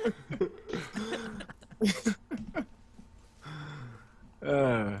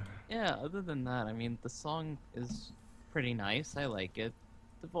 Yeah, other than that, I mean, the song is pretty nice. I like it.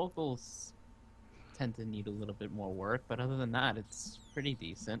 The vocals tend to need a little bit more work, but other than that, it's pretty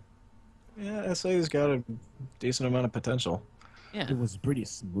decent. Yeah, SA's got a decent amount of potential. Yeah. It was pretty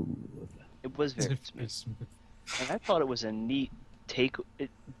smooth. It was very smooth. And I thought it was a neat take.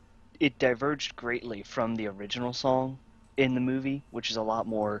 It diverged greatly from the original song in the movie, which is a lot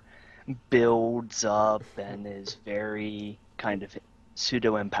more builds up and is very kind of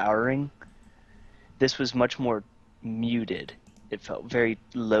pseudo-empowering. This was much more muted. It felt very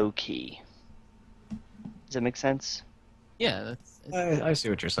low-key. Does that make sense? Yeah, I see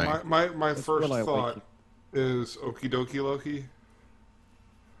what you're saying. My first what I like. thought is Okie Dokie Loki.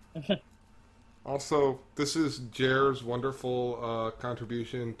 Also, this is Jer's wonderful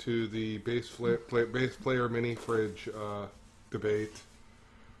contribution to the bass player mini fridge debate.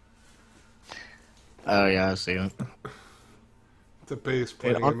 Oh yeah, I see it. The bass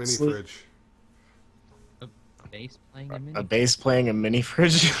playing a mini honestly- fridge. bass playing a A minute. bass playing a mini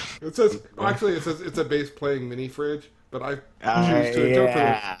fridge. It says it's a bass playing mini fridge, but I choose to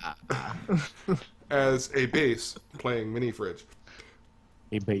interpret it as a bass playing mini fridge.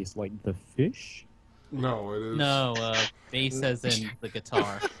 A bass like the fish? No, it is. No, bass as in the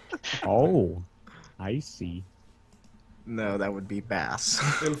guitar. Oh, I see. No, that would be bass.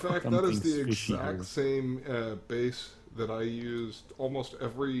 In fact, that is the Something's fishy exact here. same bass that I used almost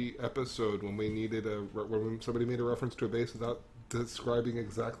every episode when we needed when somebody made a reference to a bass without describing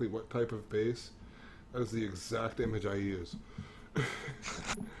exactly what type of bass. That is the exact image I use.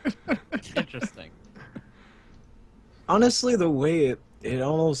 Interesting. Honestly, the way it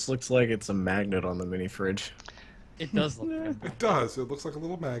almost looks like it's a magnet on the mini fridge. It does look like It does. It looks like a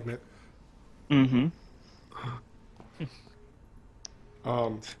little magnet. Mm-hmm.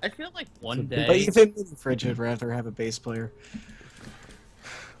 I feel like one But day even mini fridge, I'd rather have a bass player.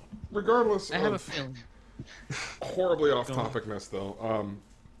 Regardless I have a of feeling. horribly off topicness, though,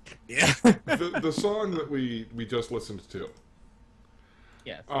 Yeah. the song that we just listened to,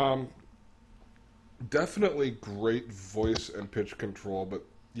 Yes. definitely great voice and pitch control, but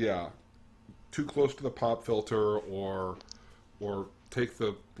yeah, too close to the pop filter or take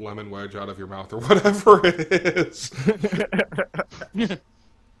the lemon wedge out of your mouth or whatever it is.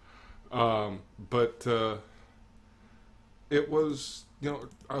 But it was,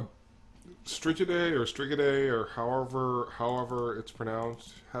 Strigidae or however it's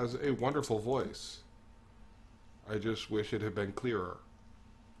pronounced has a wonderful voice. I just wish it had been clearer.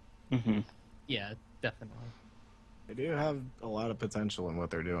 Mm-hmm. Yeah, definitely. They do have a lot of potential in what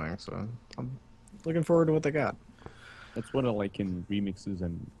they're doing, so I'm looking forward to what they got. That's what I like in remixes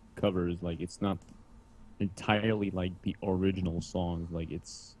and covers. Like, it's not entirely like the original songs. Like, it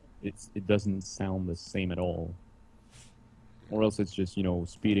doesn't sound the same at all. Or else it's just,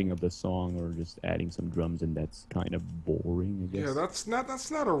 speeding up the song or just adding some drums, and that's kind of boring, I guess. Yeah, that's not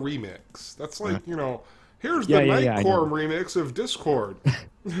a remix. That's like, here's Yeah, the yeah, yeah, I Nightcore know. remix of Discord.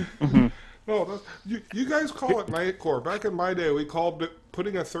 No, you guys call it Nightcore. Back in my day, we called it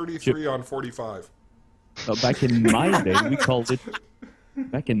putting a 33 on 45. Back in my day, we called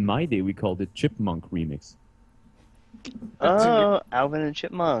it Chipmunk Remix. Oh, Alvin and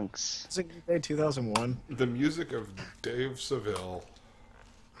Chipmunks. It's a good day, 2001. The music of Dave Seville.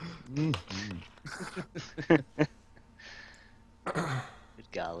 Good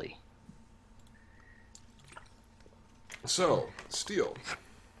golly. So, Steel.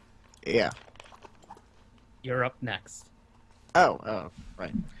 Yeah. You're up next. Oh,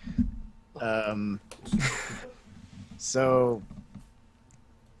 right. So,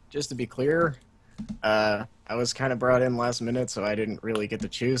 just to be clear, I was kind of brought in last minute, so I didn't really get to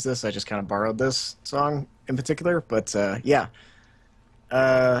choose this. I just kind of borrowed this song in particular. But yeah,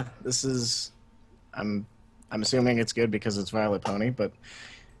 this is I'm assuming it's good because it's Royalpony, but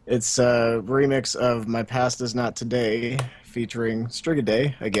it's a remix of "My Past Is Not Today" featuring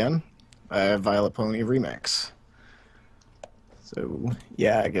Strigidae again, Royalpony remix. So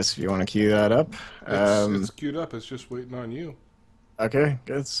yeah, I guess if you want to cue that up. It's queued up. It's just waiting on you. Okay,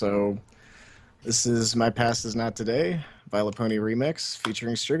 good. So this is My Past Is Not Today, Royalpony remix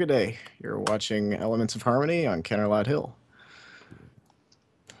featuring Strigidae. You're watching Elements of Harmony on Canterlot Hill.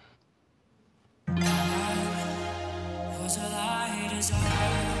 Was all I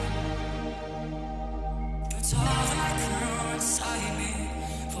desire, but all that grew inside me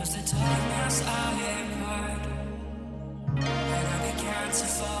was the darkness I ignored. When I began to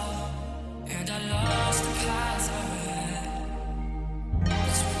fall, and I lost the path ahead,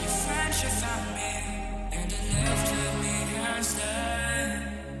 that's when your friendship found me, and it lifted me instead.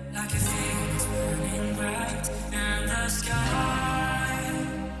 Like a phoenix burning bright in the sky,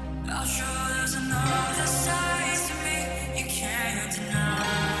 I'll show there's another side to me you can't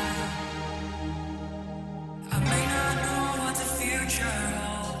deny. I may not know what the future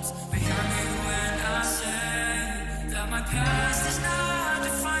holds, but hear me when I say that my past does not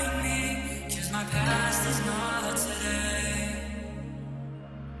define me, 'cause my past is not today.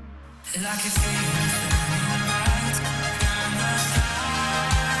 Like a phoenix burning bright in the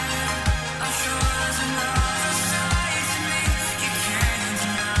sky, I'll show there's another side to me you can't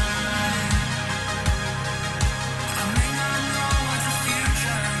deny. I may not know what the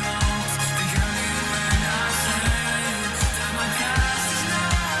future holds, but hear me when I say that my past does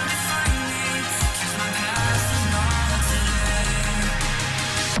not define me, 'cause my past is not today.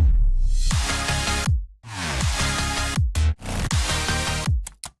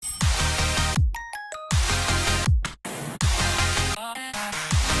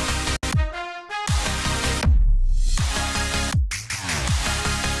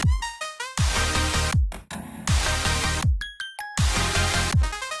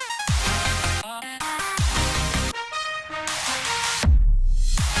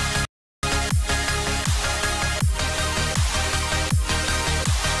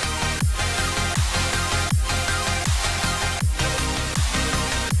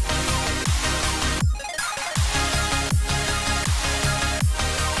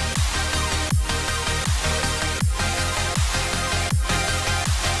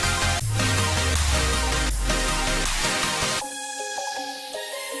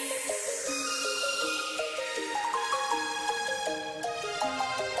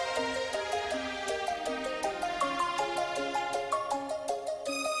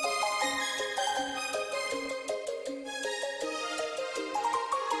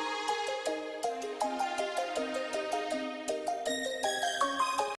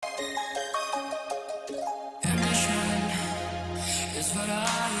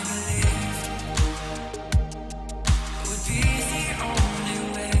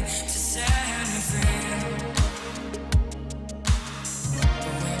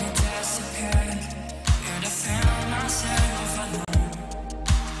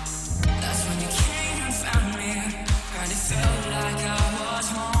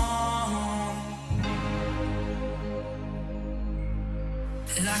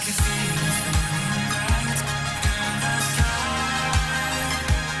 Like a phoenix burning bright in the sky.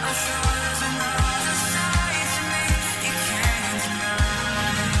 I'm sure there's another side to me you can't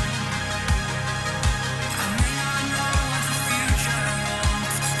deny. I may not know what the future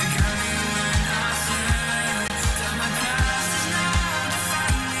holds, but girl, you and I said that my past does not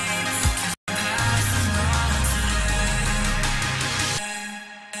define me, 'cause my past is not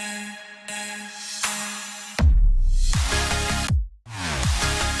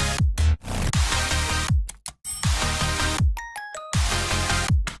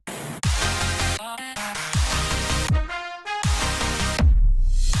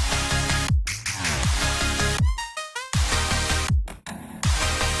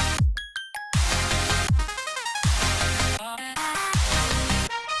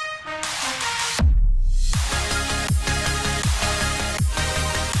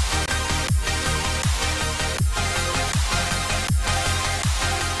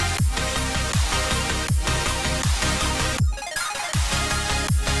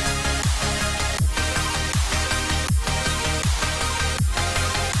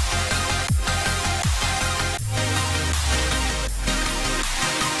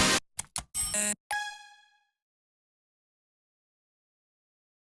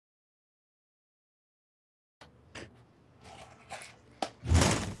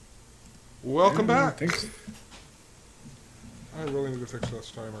Welcome back. Thanks. I really need to fix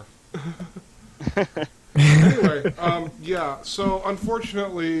this timer. Anyway, yeah. So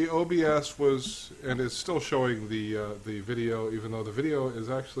unfortunately, OBS was and is still showing the video, even though the video is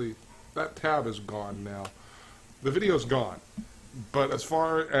actually that tab is gone now. The video's gone, but as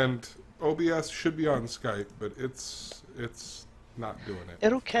far and OBS should be on Skype, but it's not doing it.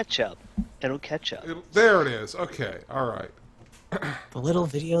 It'll catch up. It'll catch up. There it is. Okay. All right. The little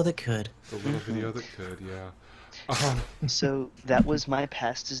video that could. The little video that could. Yeah. So that was My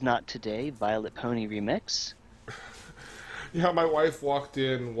Past Is Not Today, Vylet Pony remix. Yeah, my wife walked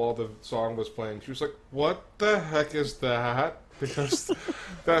in while the song was playing. She was like, "What the heck is that?" Because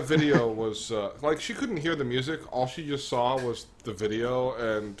that video was like she couldn't hear the music. All she just saw was the video.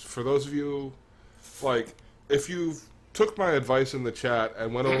 And for those of you, like, if you took my advice in the chat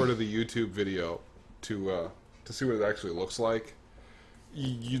and went over to the YouTube video to see what it actually looks like,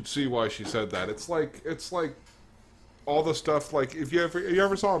 you'd see why she said that. It's like all the stuff, like if you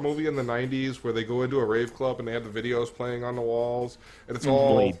ever saw a movie in the 90s where they go into a rave club and they have the videos playing on the walls and it's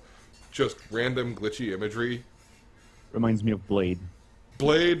all Blade. just random glitchy imagery. Reminds me of Blade.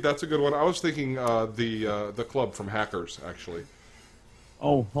 Blade, that's a good one. I was thinking the club from Hackers, actually.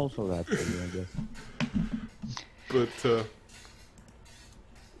 Oh, also that, I guess. But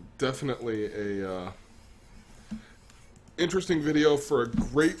definitely a interesting video for a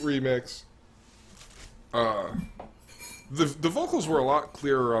great remix. The vocals were a lot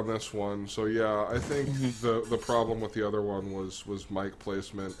clearer on this one, so yeah, I think the problem with the other one was mic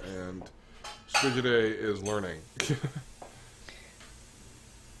placement, and Strigidae is learning.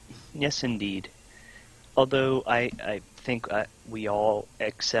 Yes, indeed. Although I think we all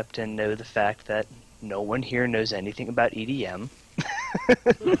accept and know the fact that no one here knows anything about EDM.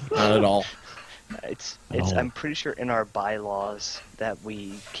 Not at all. I'm pretty sure in our bylaws that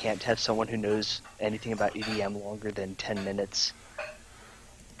we can't have someone who knows anything about EDM longer than 10 minutes.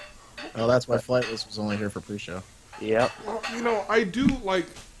 Oh, that's why Flightless was only here for pre-show. Yep. Well, you know, I do like.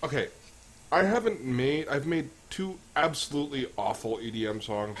 Okay, I've made two absolutely awful EDM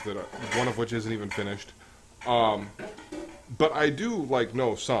songs that one of which isn't even finished. But I do like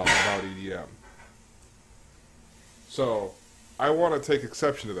know some about EDM. So I want to take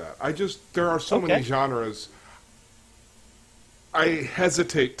exception to that. There are so many genres. I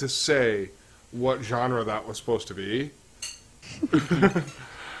hesitate to say what genre that was supposed to be.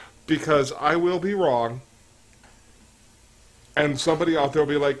 Because I will be wrong. And somebody out there will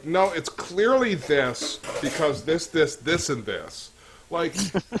be like, no, it's clearly this, because this, and this. Like,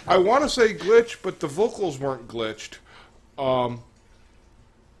 I want to say glitch, but the vocals weren't glitched.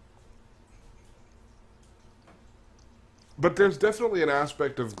 But there's definitely an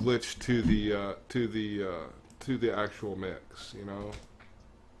aspect of glitch to the actual mix, you know.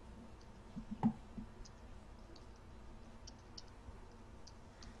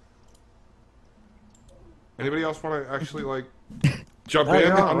 Anybody else want to actually like jump in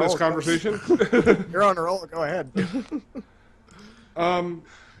on this conversation? You're on a roll. Go ahead.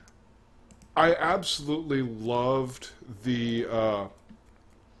 I absolutely loved the.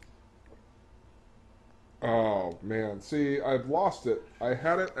 Oh man, see, I've lost it. I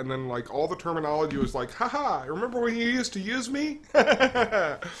had it, and then like all the terminology was like, haha, remember when you used to use me?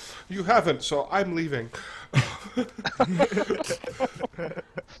 You haven't, so I'm leaving.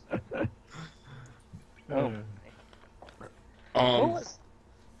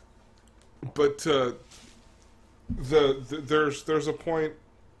 there's a point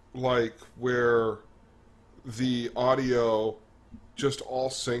like where the audio just all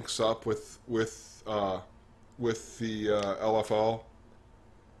syncs up with the LFO,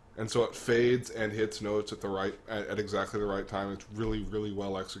 and so it fades and hits notes at exactly the right time. It's really, really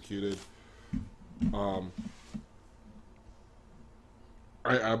well executed. I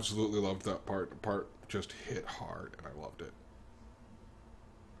absolutely loved that part. The part just hit hard, and I loved it.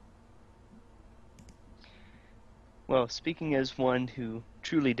 Well, speaking as one who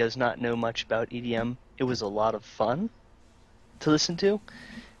truly does not know much about EDM, it was a lot of fun to listen to.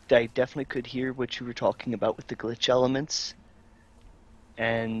 I definitely could hear what you were talking about with the glitch elements,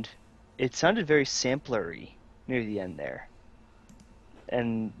 and it sounded very samplery near the end there.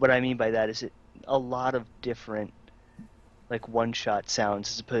 And what I mean by that is a lot of different, like, one-shot sounds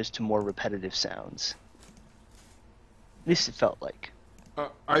as opposed to more repetitive sounds. At least it felt like.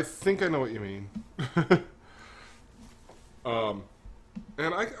 I think I know what you mean. And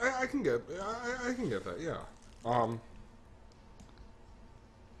I can get that, yeah.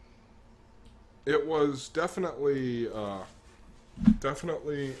 It was definitely an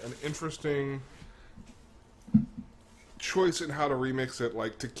interesting choice in how to remix it,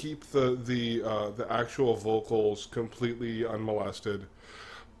 like to keep the actual vocals completely unmolested,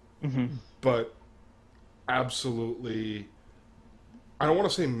 but absolutely, I don't want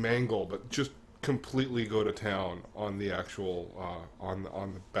to say mangle, but just completely go to town on the actual on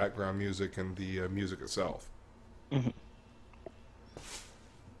the background music and the music itself.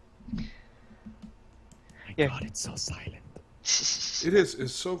 My God, it's so silent. It is.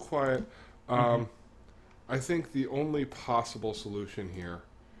 It's so quiet. I think the only possible solution here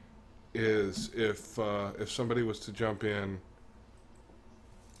is if somebody was to jump in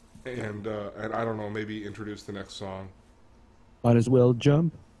and I don't know, maybe introduce the next song. Might as well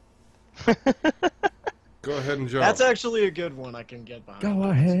jump. Go ahead and jump. That's actually a good one I can get behind. Go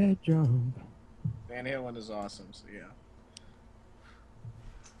ahead, jump. Van Halen is awesome, so yeah.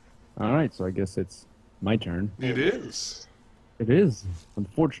 All right, so I guess it's my turn. It is. It is.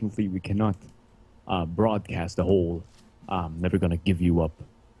 Unfortunately, we cannot broadcast the whole "Never Gonna Give You Up"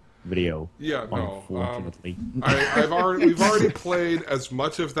 video. Yeah, no. Unfortunately, we've already played as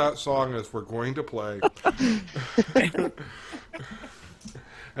much of that song as we're going to play,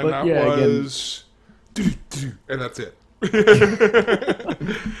 and But that yeah, was, and that's it.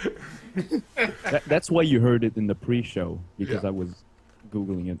 that's why you heard it in the pre-show, because Yeah. I was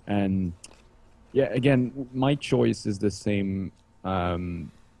Googling it. And yeah, again, my choice is the same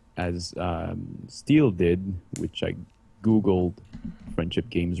as Steel did, which I Googled Friendship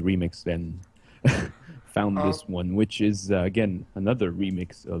Games remix and found this one, which is, again, another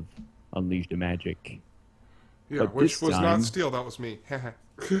remix of Unleash the Magic. Yeah, But which this was time- not Steel, that was me.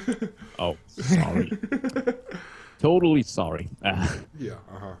 Oh, sorry. Totally sorry. Yeah,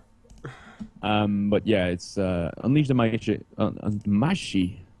 But yeah, it's Unleash the Magic,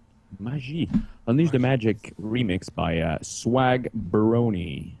 Unleash the Magic remix by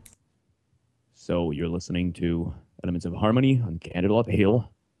SWAGG-BRONII. So you're listening to Elements of Harmony on Canterlot Hill,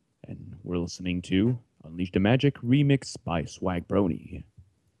 and we're listening to Unleash the Magic remix by SWAGG-BRONII.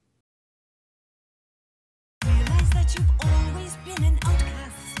 Realize that you've always been an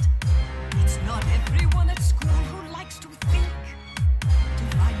outcast. It's not everyone at school who likes to think. To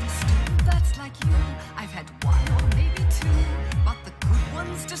find a student that's like you, I've had one or maybe two, but the good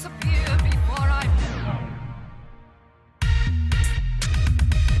ones disappear before I know.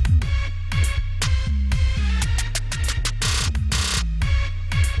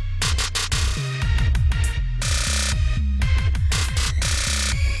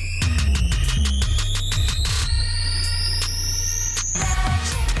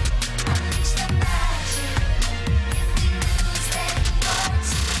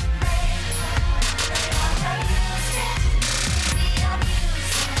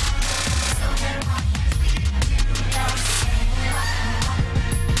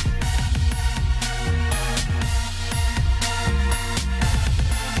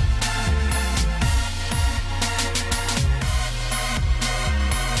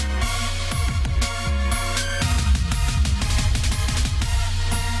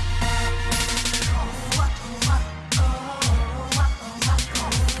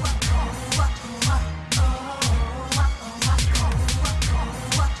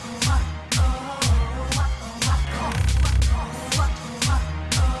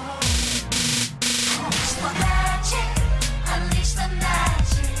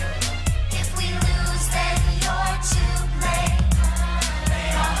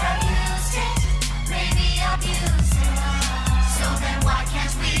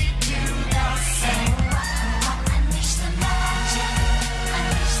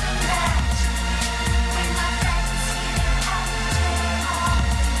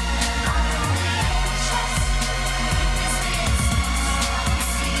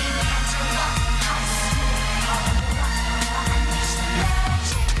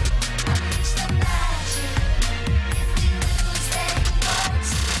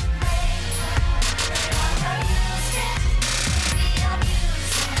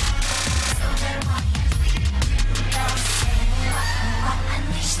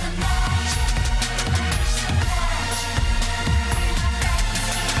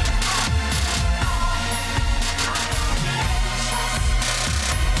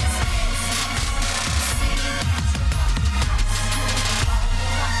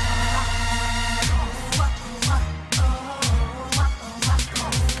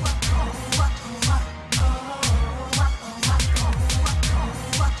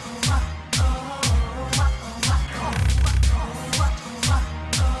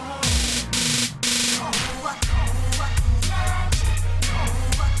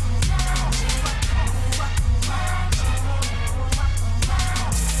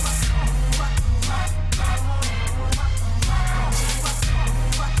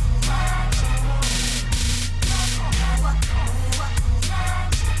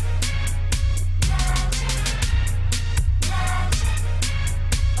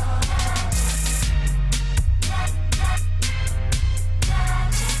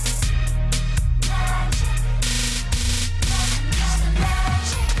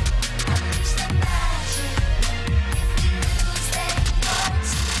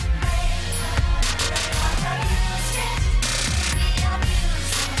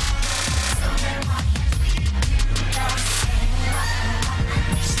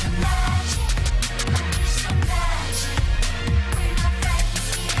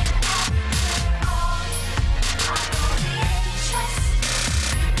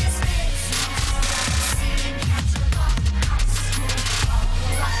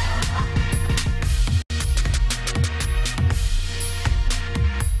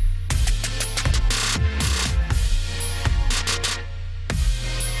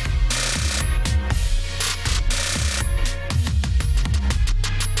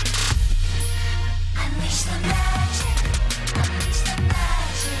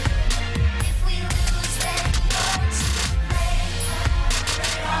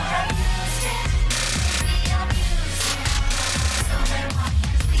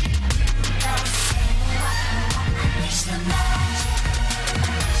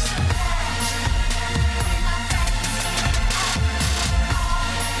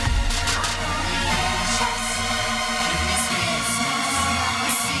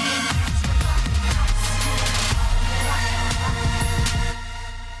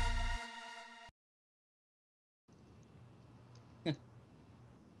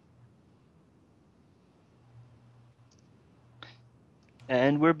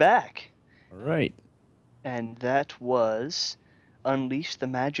 And we're back. All right. And that was Unleash the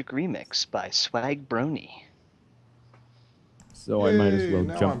Magic Remix by SWAGG-BRONII. So I might as Yay, well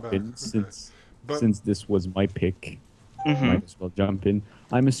now I'm jump back. in Okay. But- since this was my pick. Mm-hmm. Might as well jump in.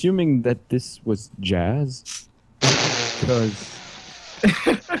 I'm assuming that this was jazz. Because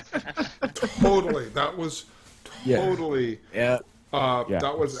Totally. That was Yeah. totally. Yeah. Yeah,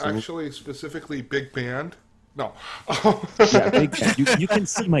 that was so- actually specifically big band. No. yeah, big jazz. You can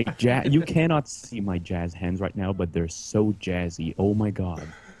see my jazz. You cannot see my jazz hands right now, but they're so jazzy. Oh my god!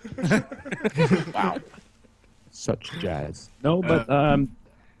 Wow, such jazz. No, but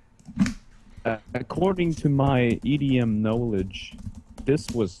according to my EDM knowledge, this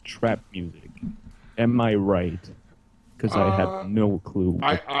was trap music. Am I right? Because I have no clue.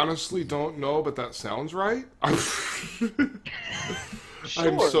 I honestly don't know, but that sounds right.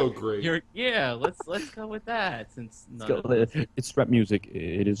 I'm so great. Yeah, let's go with that since It's trap music.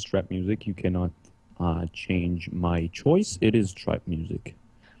 It is trap music. You cannot change my choice. It is trap music.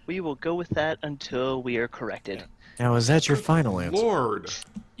 We will go with that until we are corrected. Now, is that your final answer? Lord.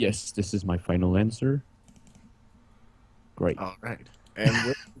 Yes, this is my final answer. Great. All right.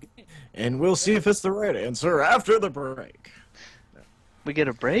 And we'll see if it's the right answer after the break. We get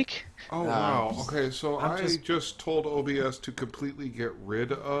a break? Oh wow. Okay, so I'm I just told OBS to completely get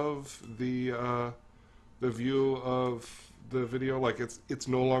rid of the view of the video. Like it's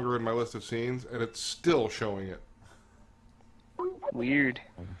no longer in my list of scenes, and it's still showing it. Weird.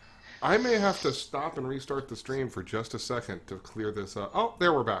 I may have to stop and restart the stream for just a second to clear this up. Oh,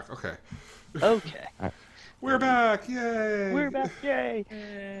 there we're back. Okay. Okay. We're back! Yay! We're back, yay!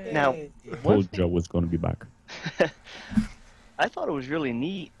 Now, Told Joe was going to be back. I thought it was really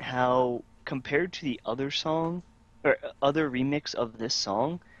neat how, compared to the other song, or other remix of this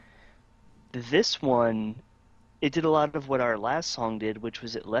song, this one, it did a lot of what our last song did, which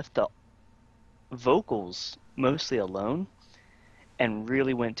was it left the vocals mostly alone, and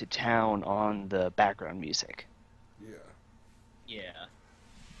really went to town on the background music. Yeah. Yeah.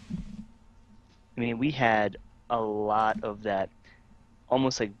 I mean, we had a lot of that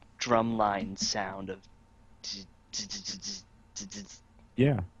almost like drumline sound of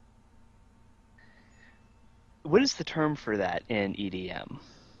Yeah. what is the term for that in EDM?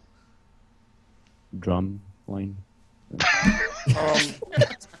 Drum line. I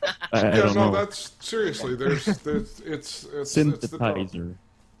I yeah, don't no, know. that's seriously. There's it's the Synthesizer. drum.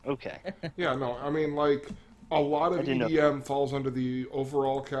 Okay. Yeah, no, I mean like a lot I of didn't know. EDM falls under the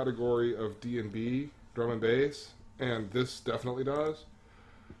overall category of D&B, drum and bass, and this definitely does.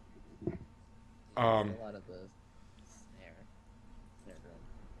 A lot of the snare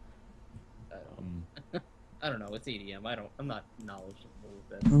drum. I don't know. It's EDM. I'm not knowledgeable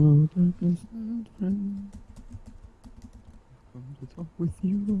with this. Oh, darkness, my friend. Come to talk with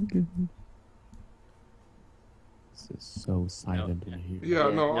you again. This is so silent in here. Yeah, Yeah,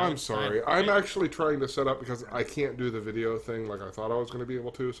 no, no, I'm it's sorry. fine. I'm actually trying to set up because I can't do the video thing like I thought I was going to be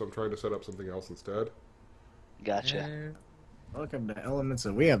able to, so I'm trying to set up something else instead. Gotcha. Welcome to Elements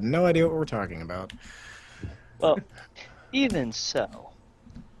that we have no idea what we're talking about. Well, even so,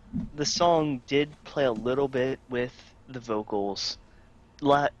 the song did play a little bit with the vocals, a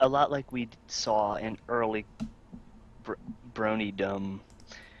lot like we saw in early Brony-dom,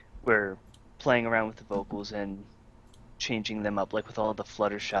 where playing around with the vocals and changing them up, like with all the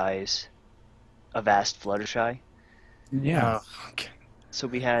Fluttershy's, Avast Fluttershy. Yeah. Okay. So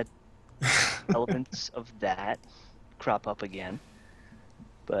we had elements of that crop up again,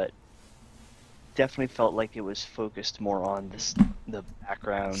 but definitely felt like it was focused more on the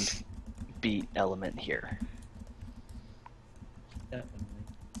background beat element here. Definitely.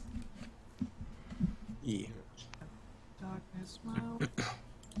 Yeah.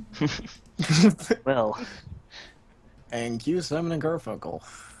 Well, And cue Simon and Garfunkel.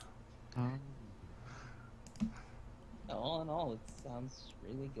 All in all, it sounds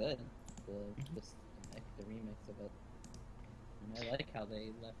really good. The remix of it. And I like how they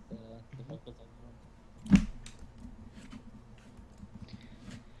left the vocals alone.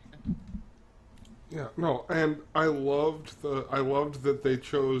 Yeah, no, and I loved that they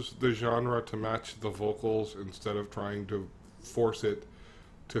chose the genre to match the vocals instead of trying to force it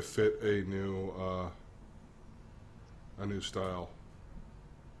to fit a new style.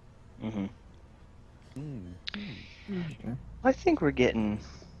 mm-hmm. I think we're getting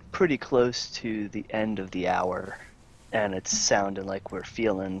pretty close to the end of the hour, and it's sounding like we're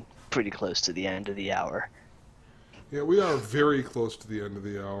feeling pretty close to the end of the hour. Yeah, we are very close to the end of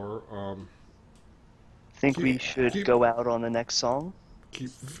the hour. Think we should go out on the next song?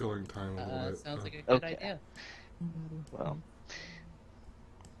 Keep filling time a little bit. Sounds like a good Okay. idea. Well,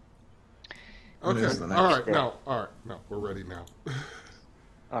 What Okay. is the next All right. bit? No. All right. No. We're ready now.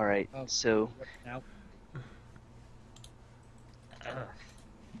 All right. Oh, So now,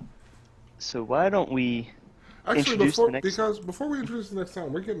 why don't we Actually, introduce the next? before we introduce the next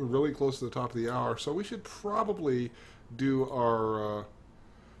song, we're getting really close to the top of the hour, so we should probably do our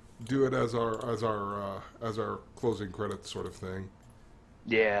do it as our closing credits sort of thing.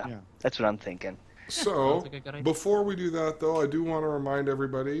 Yeah, Yeah. that's what I'm thinking. So sounds like a good idea. before we do that, though, I do want to remind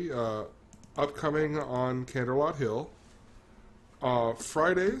everybody, upcoming on Canterlot Hill,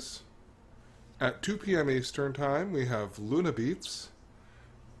 Fridays at 2 p.m. Eastern Time, we have Luna Beats.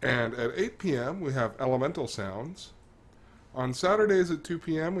 And at 8 p.m., we have Elemental Sounds. On Saturdays at 2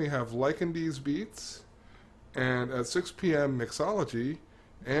 p.m., we have Lycandes Beats. And at 6 p.m., Mixology.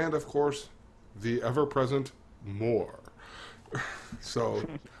 And, of course, the ever-present More. So,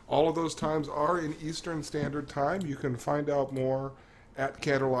 all of those times are in Eastern Standard Time. You can find out more at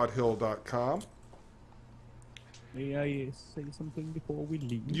canterlothill.com. May I say something before we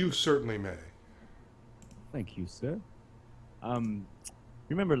leave? You certainly may. Thank you, sir.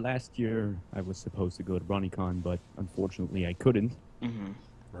 Remember last year I was supposed to go to BRONICON, but unfortunately I couldn't. Hmm.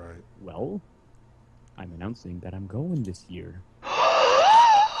 Right. Well, I'm announcing that I'm going this year.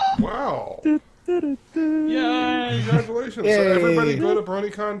 Wow. Yay! Congratulations. Yay. So everybody go to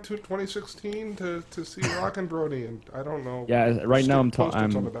BRONICON 2016 to see Rockin' Brony, and I don't know. Yeah, right now I'm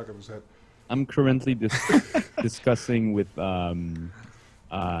Post-its on the back of his head. I'm currently discussing with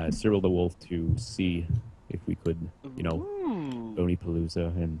Cyril the Wolf to see if we could, Ooh. Brony-palooza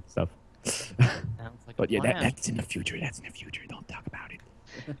and stuff. Sounds like But a yeah, plan. that's in the future. That's in the future. Don't talk about it.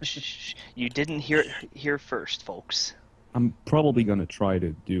 Shh, you didn't hear it here first, folks. I'm probably gonna try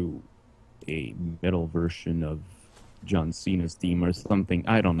to do a metal version of John Cena's theme or something.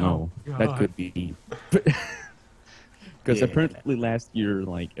 I don't know. That God. could be. Because Yeah. apparently last year,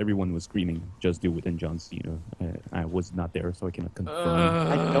 like everyone was screaming, "Just do it!" and John Cena. I was not there, so I cannot confirm.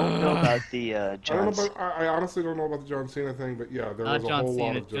 I don't know about the I don't John. know about, I honestly don't know about the John Cena thing, but yeah, there was a John whole lot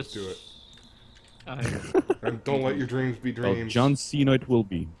Cena, of just do it. I- And don't let your dreams be Well, dreams. John Cena it will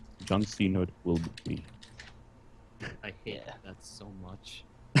be. John Cena it will be. I hate Yeah. that so much.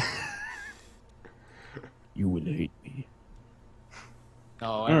 You will hate me. No, I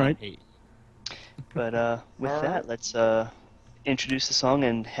All don't right. hate. But with All that, right. let's introduce the song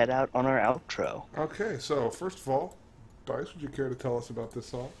and head out on our outro. Okay, so first of all, Dice, would you care to tell us about this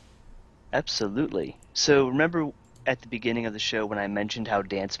song? Absolutely. So remember at the beginning of the show when I mentioned how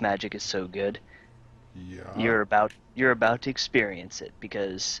dance magic is so good? Yeah. You're about to experience it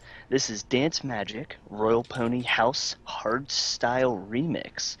because this is Dance Magic Royalpony House Hardstyle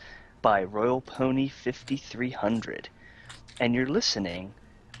Remix by Royalpony 5300. And you're listening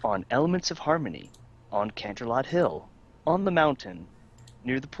on Elements of Harmony on Canterlot Hill, on the mountain,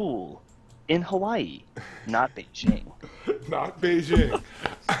 near the pool, in Hawaii, not Beijing. Not Beijing.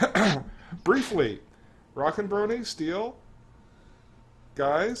 Briefly, Rockin' Brony, Steel,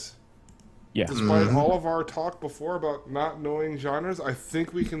 guys, Yeah. despite all of our talk before about not knowing genres, I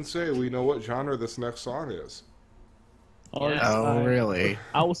think we can say we know what genre this next song is. Oh, really?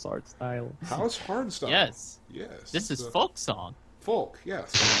 House art style. House Hardstyle. Yes, Yes. this is The folk song. folk,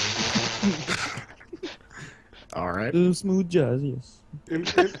 yes. All right. Smooth jazz, yes. In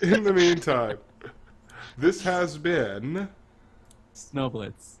the meantime, this has been...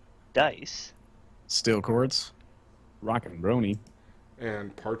 Snowblitz. Dice. Steel chords. Rockin' Brony.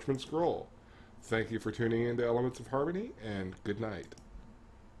 and Parchment Scroll. Thank you for tuning in to Elements of Harmony, and good night.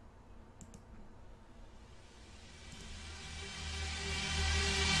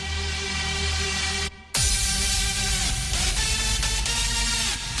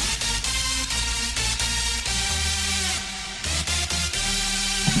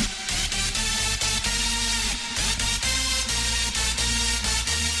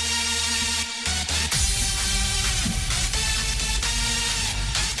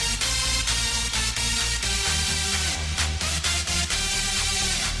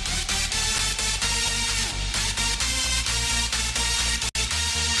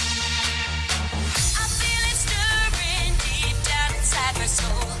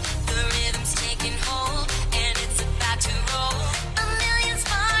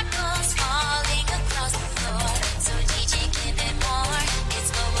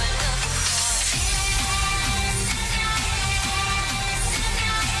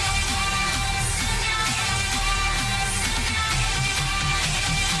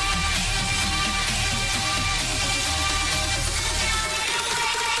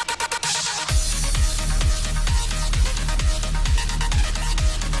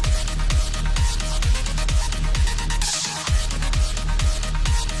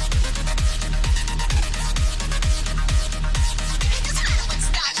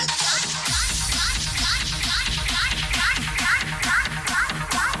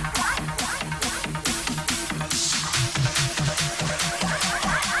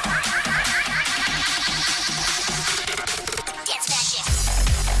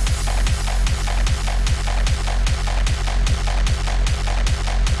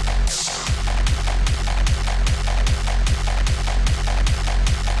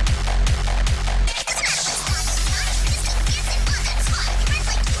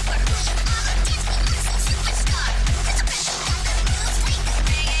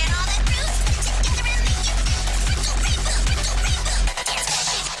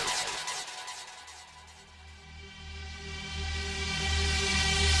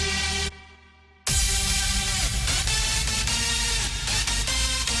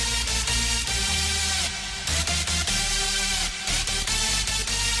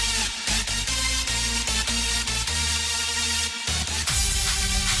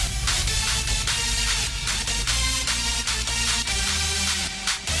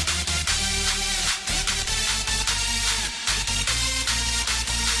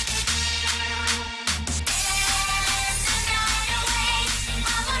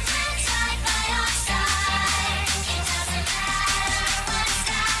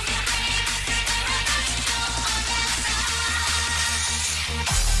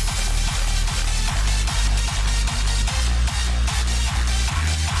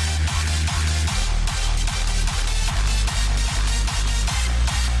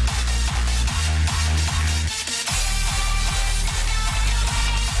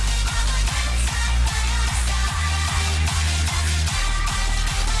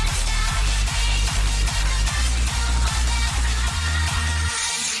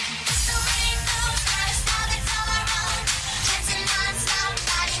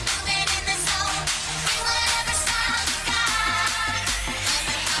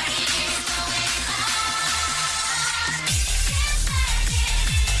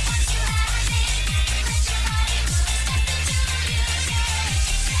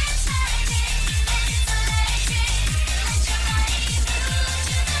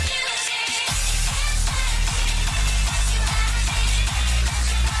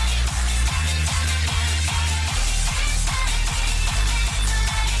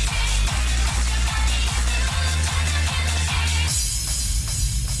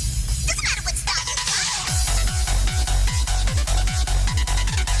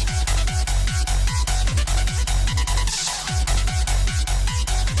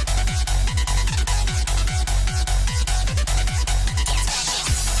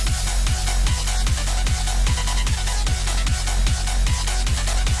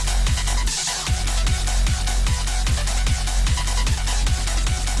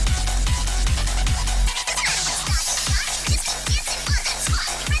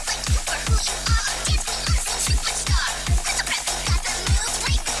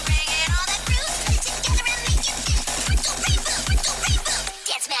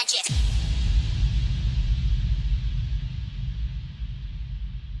 magic.